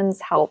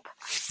physicians help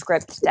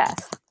script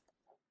death?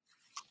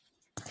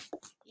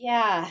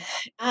 Yeah.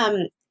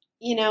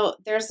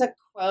 There's a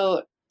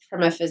quote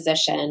from a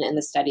physician in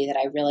the study that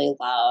I really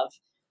love,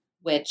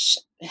 which,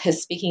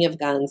 speaking of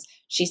guns,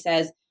 she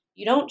says,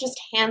 "You don't just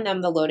hand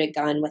them the loaded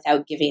gun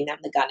without giving them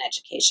the gun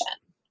education."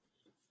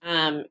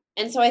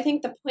 And so I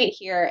think the point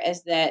here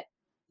is that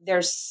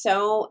there's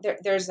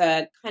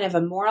a kind of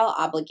a moral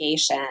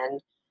obligation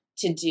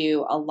to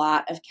do a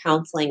lot of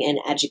counseling and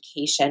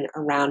education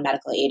around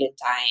medical aid in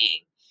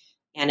dying.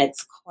 And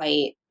it's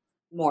quite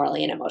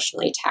morally and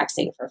emotionally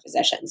taxing for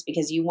physicians,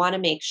 because you want to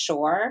make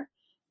sure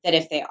that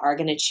if they are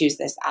going to choose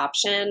this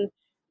option,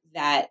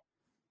 that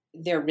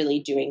they're really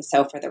doing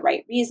so for the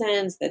right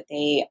reasons, that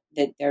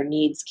their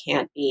needs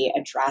can't be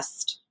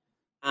addressed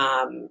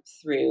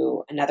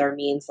through another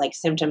means like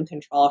symptom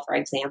control, for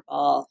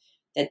example,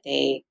 that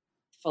they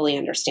fully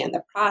understand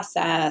the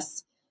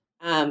process.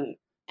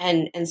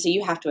 And so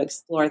you have to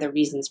explore the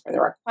reasons for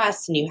the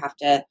request, and you have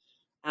to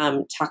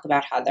talk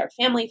about how their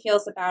family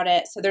feels about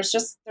it. So there's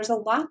a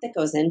lot that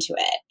goes into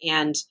it.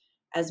 And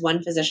as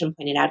one physician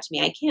pointed out to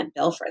me, I can't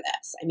bill for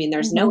this. I mean,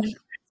 there's no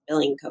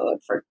billing code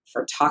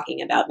for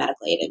talking about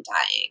medical aid in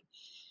dying.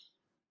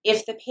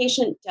 If the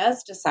patient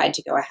does decide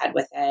to go ahead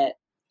with it,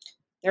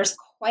 there's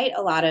quite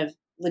a lot of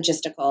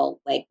logistical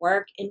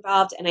legwork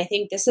involved. And I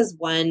think this is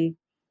one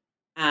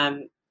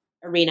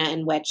arena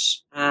in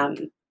which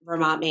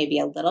Vermont may be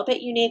a little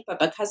bit unique, but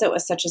because it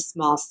was such a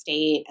small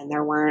state and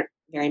there weren't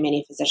very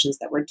many physicians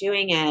that were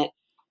doing it,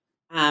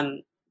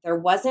 there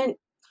wasn't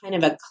kind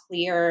of a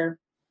clear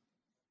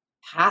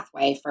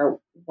pathway for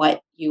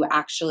what you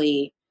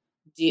actually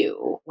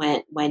do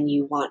when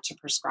you want to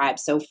prescribe.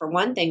 So for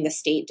one thing, the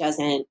state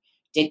doesn't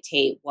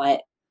dictate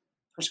what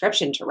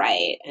prescription to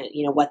write and,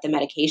 what the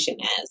medication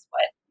is,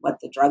 what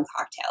the drug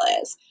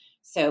cocktail is.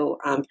 So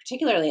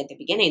particularly at the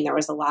beginning, there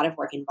was a lot of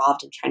work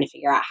involved in trying to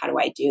figure out, how do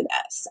I do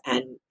this?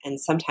 And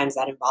sometimes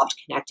that involved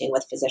connecting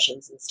with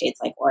physicians in states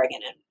like Oregon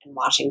and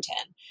Washington,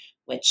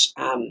 which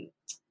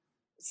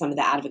some of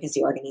the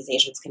advocacy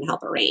organizations can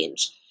help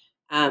arrange.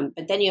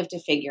 But then you have to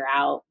figure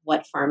out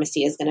what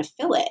pharmacy is going to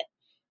fill it.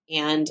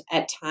 And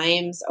at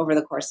times over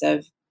the course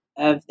of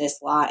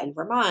this law in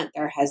Vermont,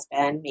 there has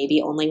been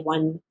maybe only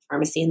one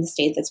pharmacy in the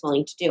state that's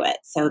willing to do it.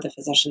 So the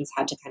physicians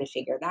had to kind of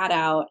figure that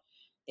out.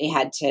 They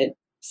had to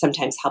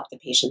sometimes help the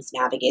patients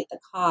navigate the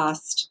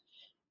cost.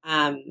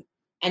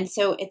 And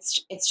so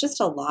it's just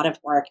a lot of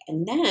work.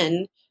 And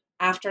then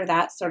after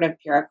that sort of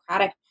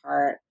bureaucratic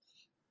part,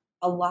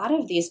 a lot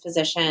of these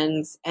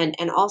physicians and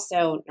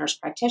also nurse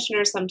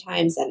practitioners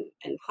sometimes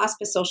and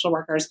hospice social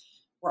workers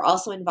were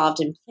also involved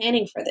in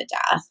planning for the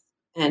death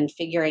and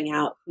figuring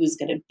out who's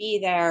going to be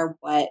there,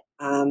 what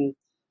kind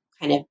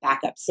of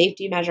backup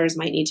safety measures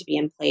might need to be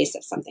in place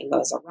if something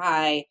goes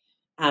awry.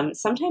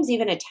 Sometimes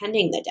even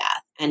attending the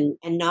death. And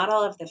not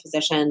all of the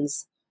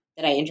physicians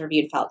that I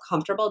interviewed felt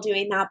comfortable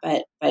doing that,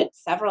 but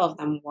several of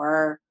them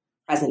were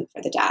present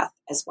for the death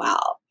as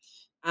well.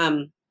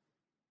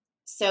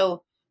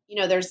 So,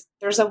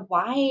 there's a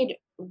wide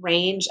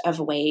range of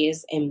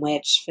ways in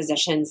which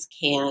physicians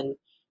can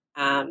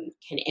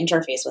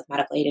interface with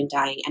medical aid in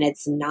dying, and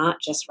it's not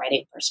just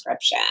writing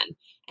prescription.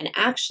 And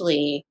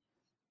actually,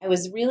 I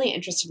was really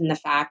interested in the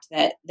fact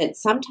that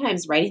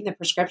sometimes writing the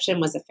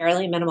prescription was a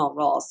fairly minimal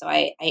role. So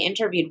I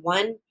interviewed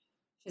one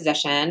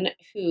physician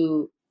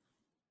who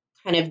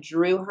kind of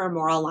drew her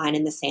moral line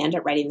in the sand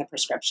at writing the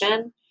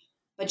prescription,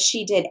 but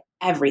she did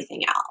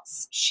everything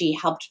else. She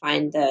helped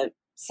find the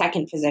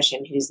second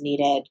physician who's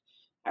needed,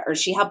 or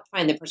she helped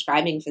find the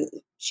prescribing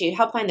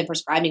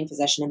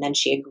physician, and then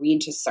she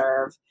agreed to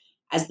serve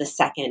as the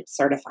second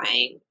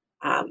certifying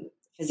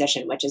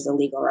physician, which is a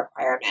legal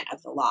requirement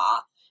of the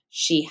law.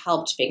 She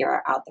helped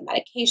figure out the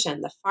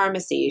medication, the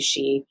pharmacy.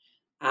 She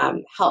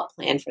helped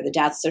plan for the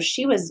death. So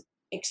she was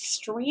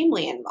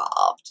extremely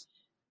involved,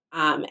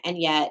 and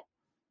yet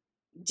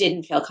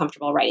didn't feel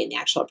comfortable writing the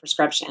actual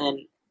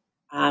prescription.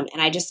 And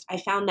I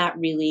found that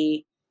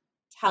really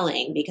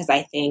telling, because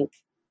I think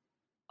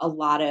a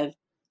lot of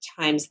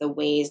times the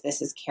ways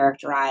this is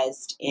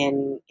characterized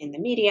in the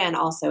media and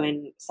also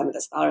in some of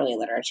the scholarly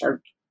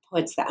literature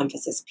puts the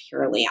emphasis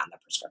purely on the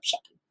prescription.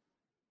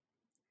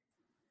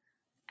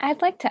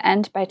 I'd like to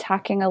end by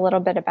talking a little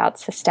bit about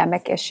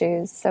systemic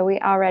issues. So we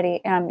already,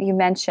 you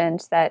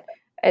mentioned that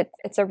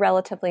it's a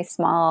relatively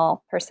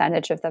small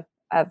percentage of the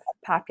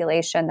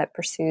population that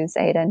pursues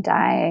aid in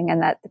dying,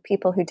 and that the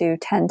people who do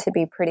tend to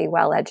be pretty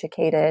well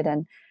educated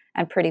and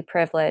pretty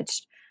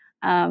privileged.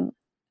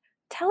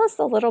 Tell us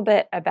a little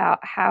bit about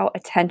how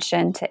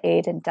attention to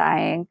aid in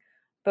dying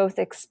both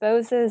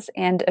exposes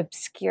and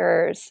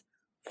obscures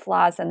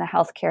flaws in the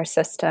healthcare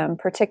system,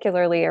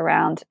 particularly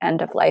around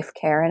end-of-life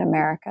care in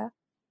America.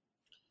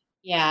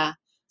 Yeah.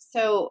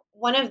 So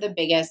one of the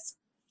biggest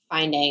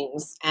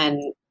findings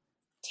and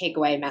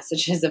takeaway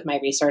messages of my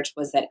research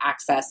was that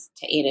access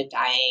to aid in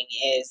dying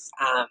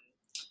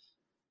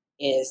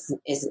is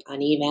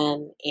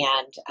uneven,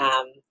 and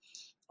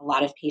a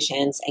lot of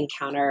patients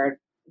encountered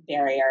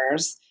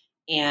barriers.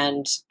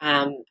 And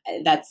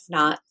that's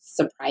not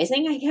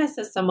surprising, I guess,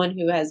 as someone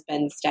who has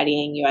been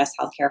studying U.S.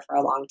 healthcare for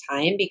a long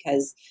time,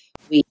 because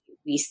we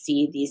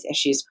see these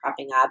issues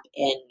cropping up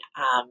in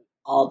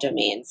all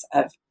domains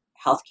of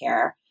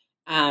healthcare.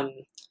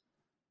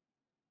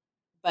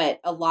 But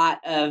a lot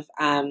of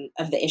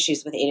the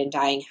issues with aid in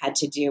dying had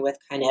to do with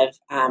kind of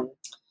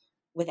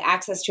with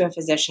access to a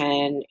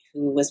physician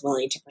who was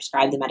willing to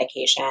prescribe the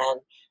medication,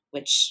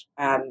 which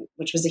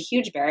was a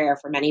huge barrier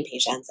for many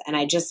patients. And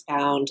I just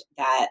found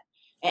that,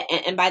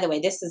 and by the way,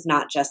 this is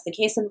not just the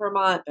case in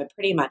Vermont, but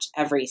pretty much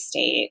every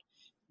state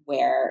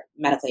where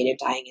medical aid in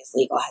dying is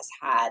legal has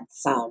had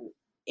some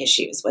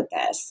issues with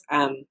this.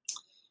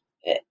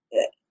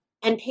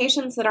 And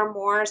patients that are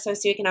more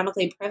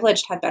socioeconomically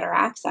privileged have better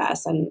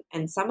access.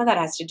 And some of that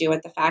has to do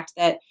with the fact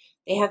that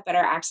they have better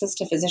access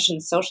to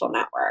physician social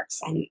networks.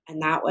 And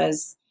that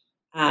was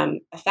a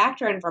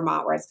factor in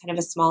Vermont, where it's kind of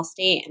a small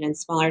state, and in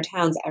smaller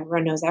towns,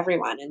 everyone knows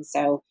everyone. And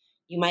so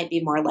you might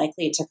be more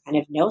likely to kind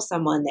of know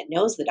someone that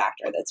knows the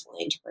doctor that's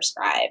willing to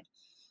prescribe.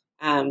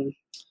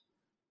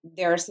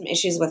 There are some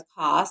issues with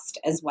cost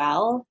as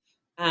well.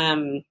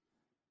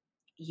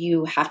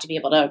 You have to be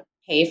able to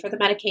pay for the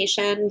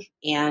medication,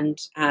 and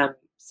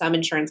some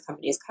insurance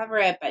companies cover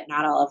it, but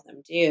not all of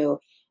them do.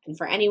 And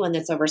for anyone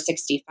that's over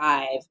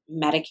 65,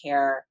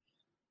 Medicare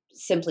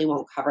simply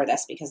won't cover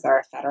this because there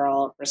are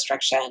federal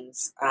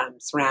restrictions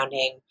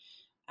surrounding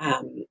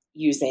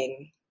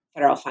using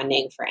federal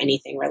funding for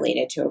anything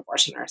related to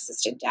abortion or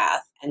assisted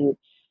death. And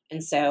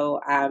so,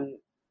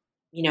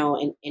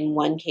 in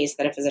one case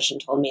that a physician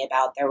told me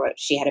about,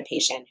 she had a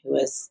patient who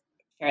was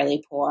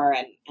fairly poor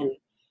and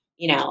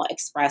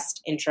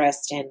expressed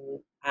interest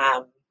in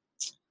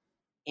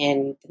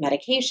the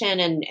medication,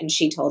 and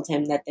she told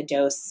him that the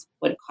dose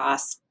would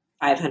cost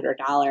 $500,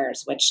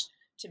 which,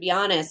 to be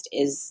honest,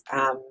 is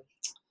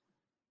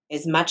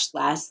much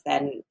less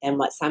than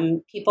what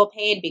some people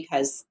paid,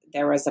 because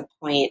there was a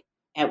point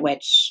at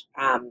which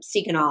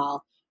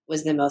Seconal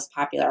was the most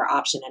popular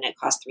option, and it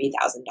cost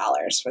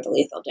 $3,000 for the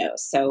lethal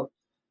dose. So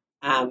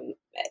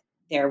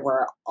there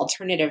were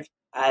alternative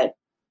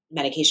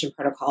medication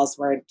protocols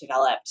were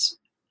developed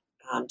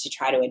to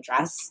try to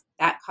address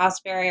that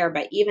cost barrier.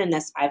 But even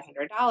this $500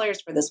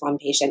 for this one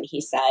patient, he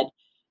said,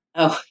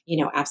 oh,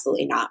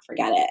 absolutely not,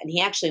 forget it. And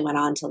he actually went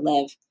on to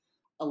live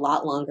a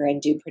lot longer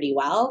and do pretty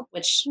well,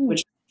 which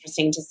was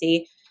interesting to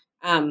see.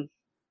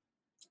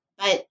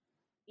 But,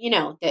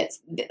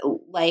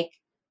 like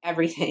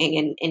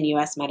everything in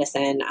U.S.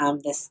 medicine,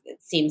 this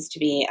seems to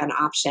be an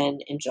option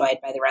enjoyed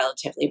by the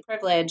relatively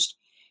privileged.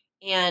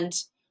 And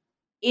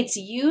it's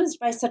used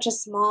by such a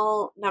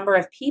small number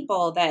of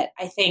people that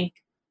I think,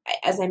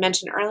 as I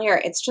mentioned earlier,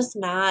 it's just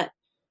not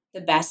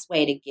the best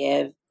way to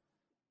give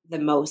the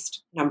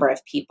most number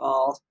of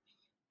people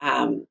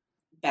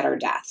better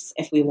deaths,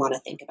 if we want to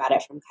think about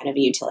it from kind of a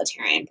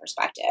utilitarian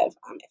perspective.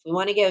 If we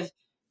want to give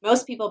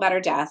most people better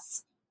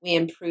deaths, we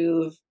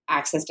improve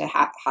access to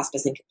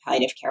hospice and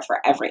palliative care for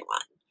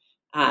everyone.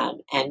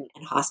 And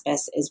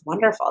hospice is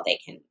wonderful. They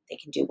can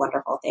do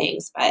wonderful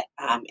things, but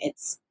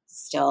it's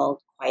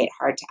still quite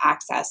hard to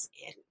access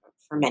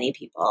for many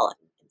people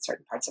in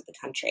certain parts of the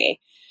country.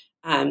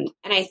 And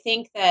I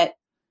think that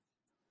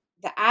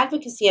the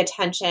advocacy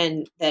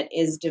attention that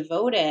is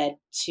devoted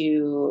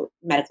to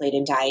medical aid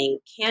in dying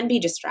can be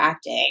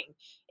distracting.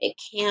 It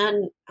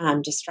can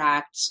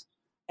distract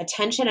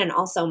attention and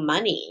also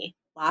money,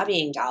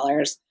 lobbying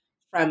dollars,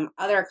 from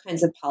other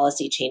kinds of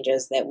policy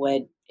changes that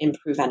would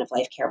improve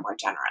end-of-life care more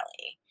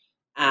generally.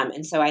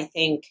 And so I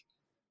think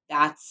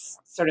that's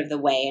sort of the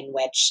way in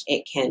which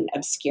it can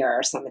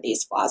obscure some of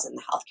these flaws in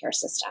the healthcare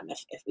system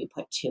if we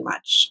put too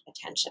much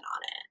attention on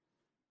it.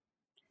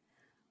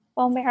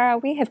 Well, Mara,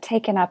 we have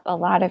taken up a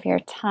lot of your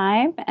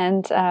time,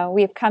 and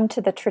we've come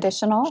to the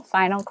traditional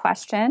final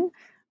question,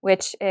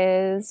 which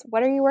is,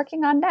 what are you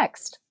working on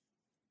next?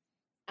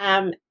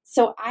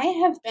 So I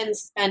have been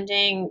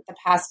spending the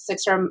past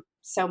 6 or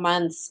so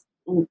months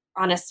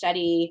on a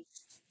study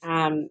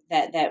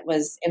that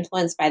was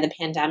influenced by the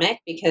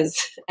pandemic, because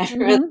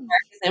everyone's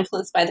work is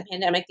influenced by the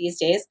pandemic these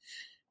days.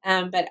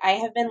 But I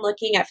have been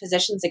looking at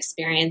physicians'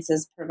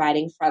 experiences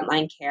providing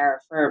frontline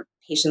care for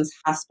patients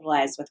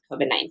hospitalized with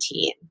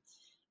COVID-19.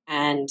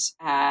 And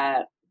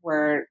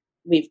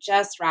we've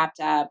just wrapped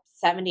up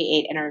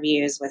 78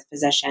 interviews with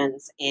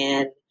physicians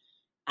in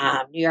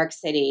New York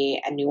City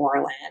and New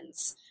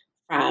Orleans,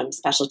 from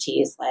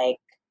specialties like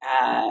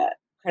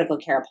critical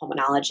care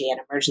pulmonology and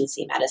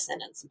emergency medicine,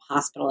 and some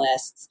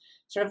hospitalists,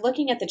 sort of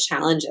looking at the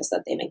challenges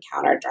that they've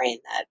encountered during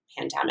the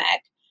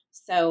pandemic.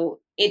 So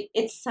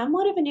it's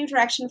somewhat of a new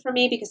direction for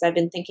me because I've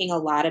been thinking a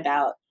lot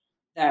about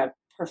the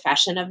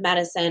profession of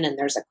medicine, and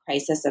there's a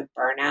crisis of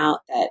burnout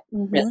that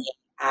really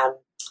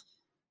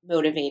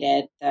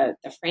motivated the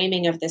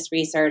framing of this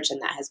research,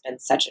 and that has been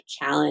such a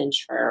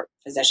challenge for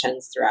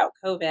physicians throughout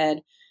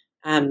COVID.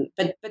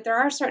 But there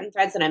are certain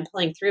threads that I'm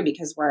pulling through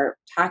because we're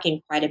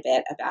talking quite a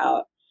bit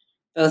about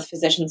both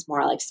physicians'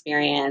 moral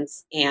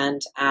experience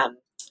and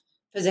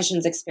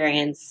physicians'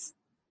 experiences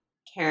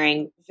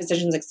caring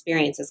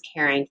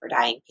for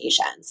dying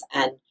patients,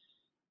 and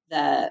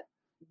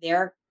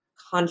their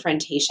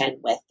confrontation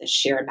with the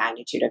sheer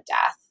magnitude of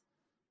death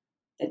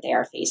that they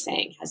are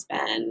facing has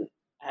been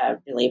a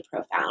really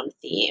profound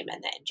theme in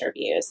the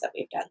interviews that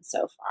we've done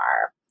so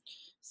far.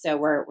 So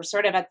we're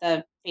sort of at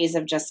the phase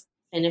of just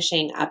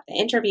finishing up the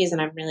interviews,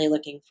 and I'm really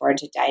looking forward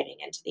to diving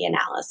into the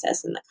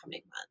analysis in the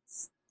coming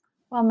months.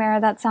 Well,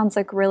 Mara, that sounds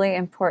like really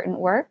important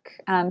work.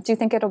 Do you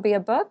think it'll be a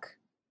book?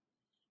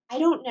 I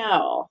don't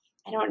know.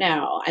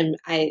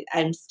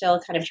 I'm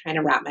still kind of trying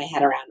to wrap my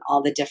head around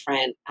all the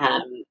different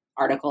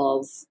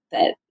articles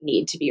that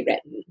need to be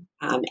written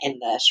in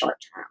the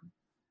short term.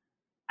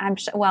 I'm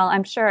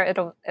sure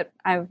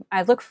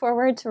I look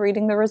forward to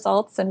reading the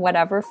results in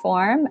whatever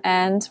form,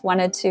 and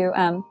wanted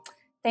to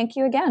thank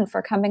you again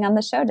for coming on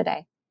the show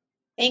today.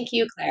 Thank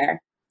you,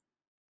 Claire.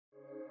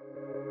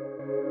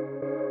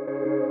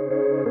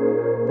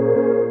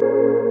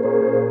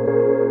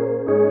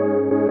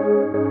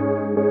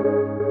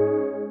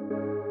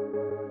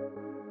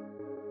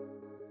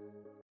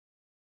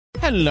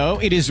 Hello,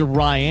 it is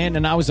Ryan,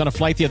 and I was on a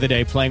flight the other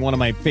day playing one of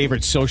my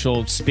favorite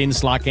social spin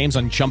slot games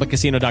on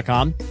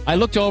ChumbaCasino.com. I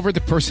looked over the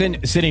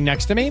person sitting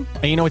next to me,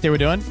 and you know what they were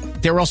doing?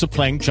 They were also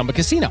playing Chumba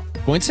Casino.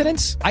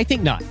 Coincidence? I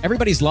think not.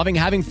 Everybody's loving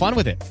having fun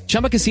with it.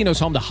 Chumba Casino is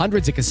home to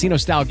hundreds of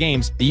casino-style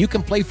games that you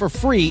can play for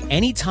free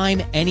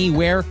anytime,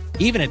 anywhere,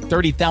 even at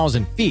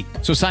 30,000 feet.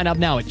 So sign up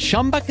now at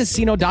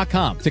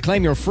ChumbaCasino.com to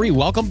claim your free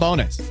welcome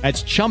bonus.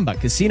 That's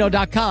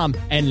ChumbaCasino.com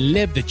and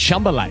live the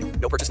Chumba life.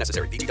 No purchase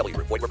necessary. VGW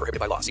Group. Void where prohibited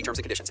by law. See terms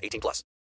and conditions. 18+.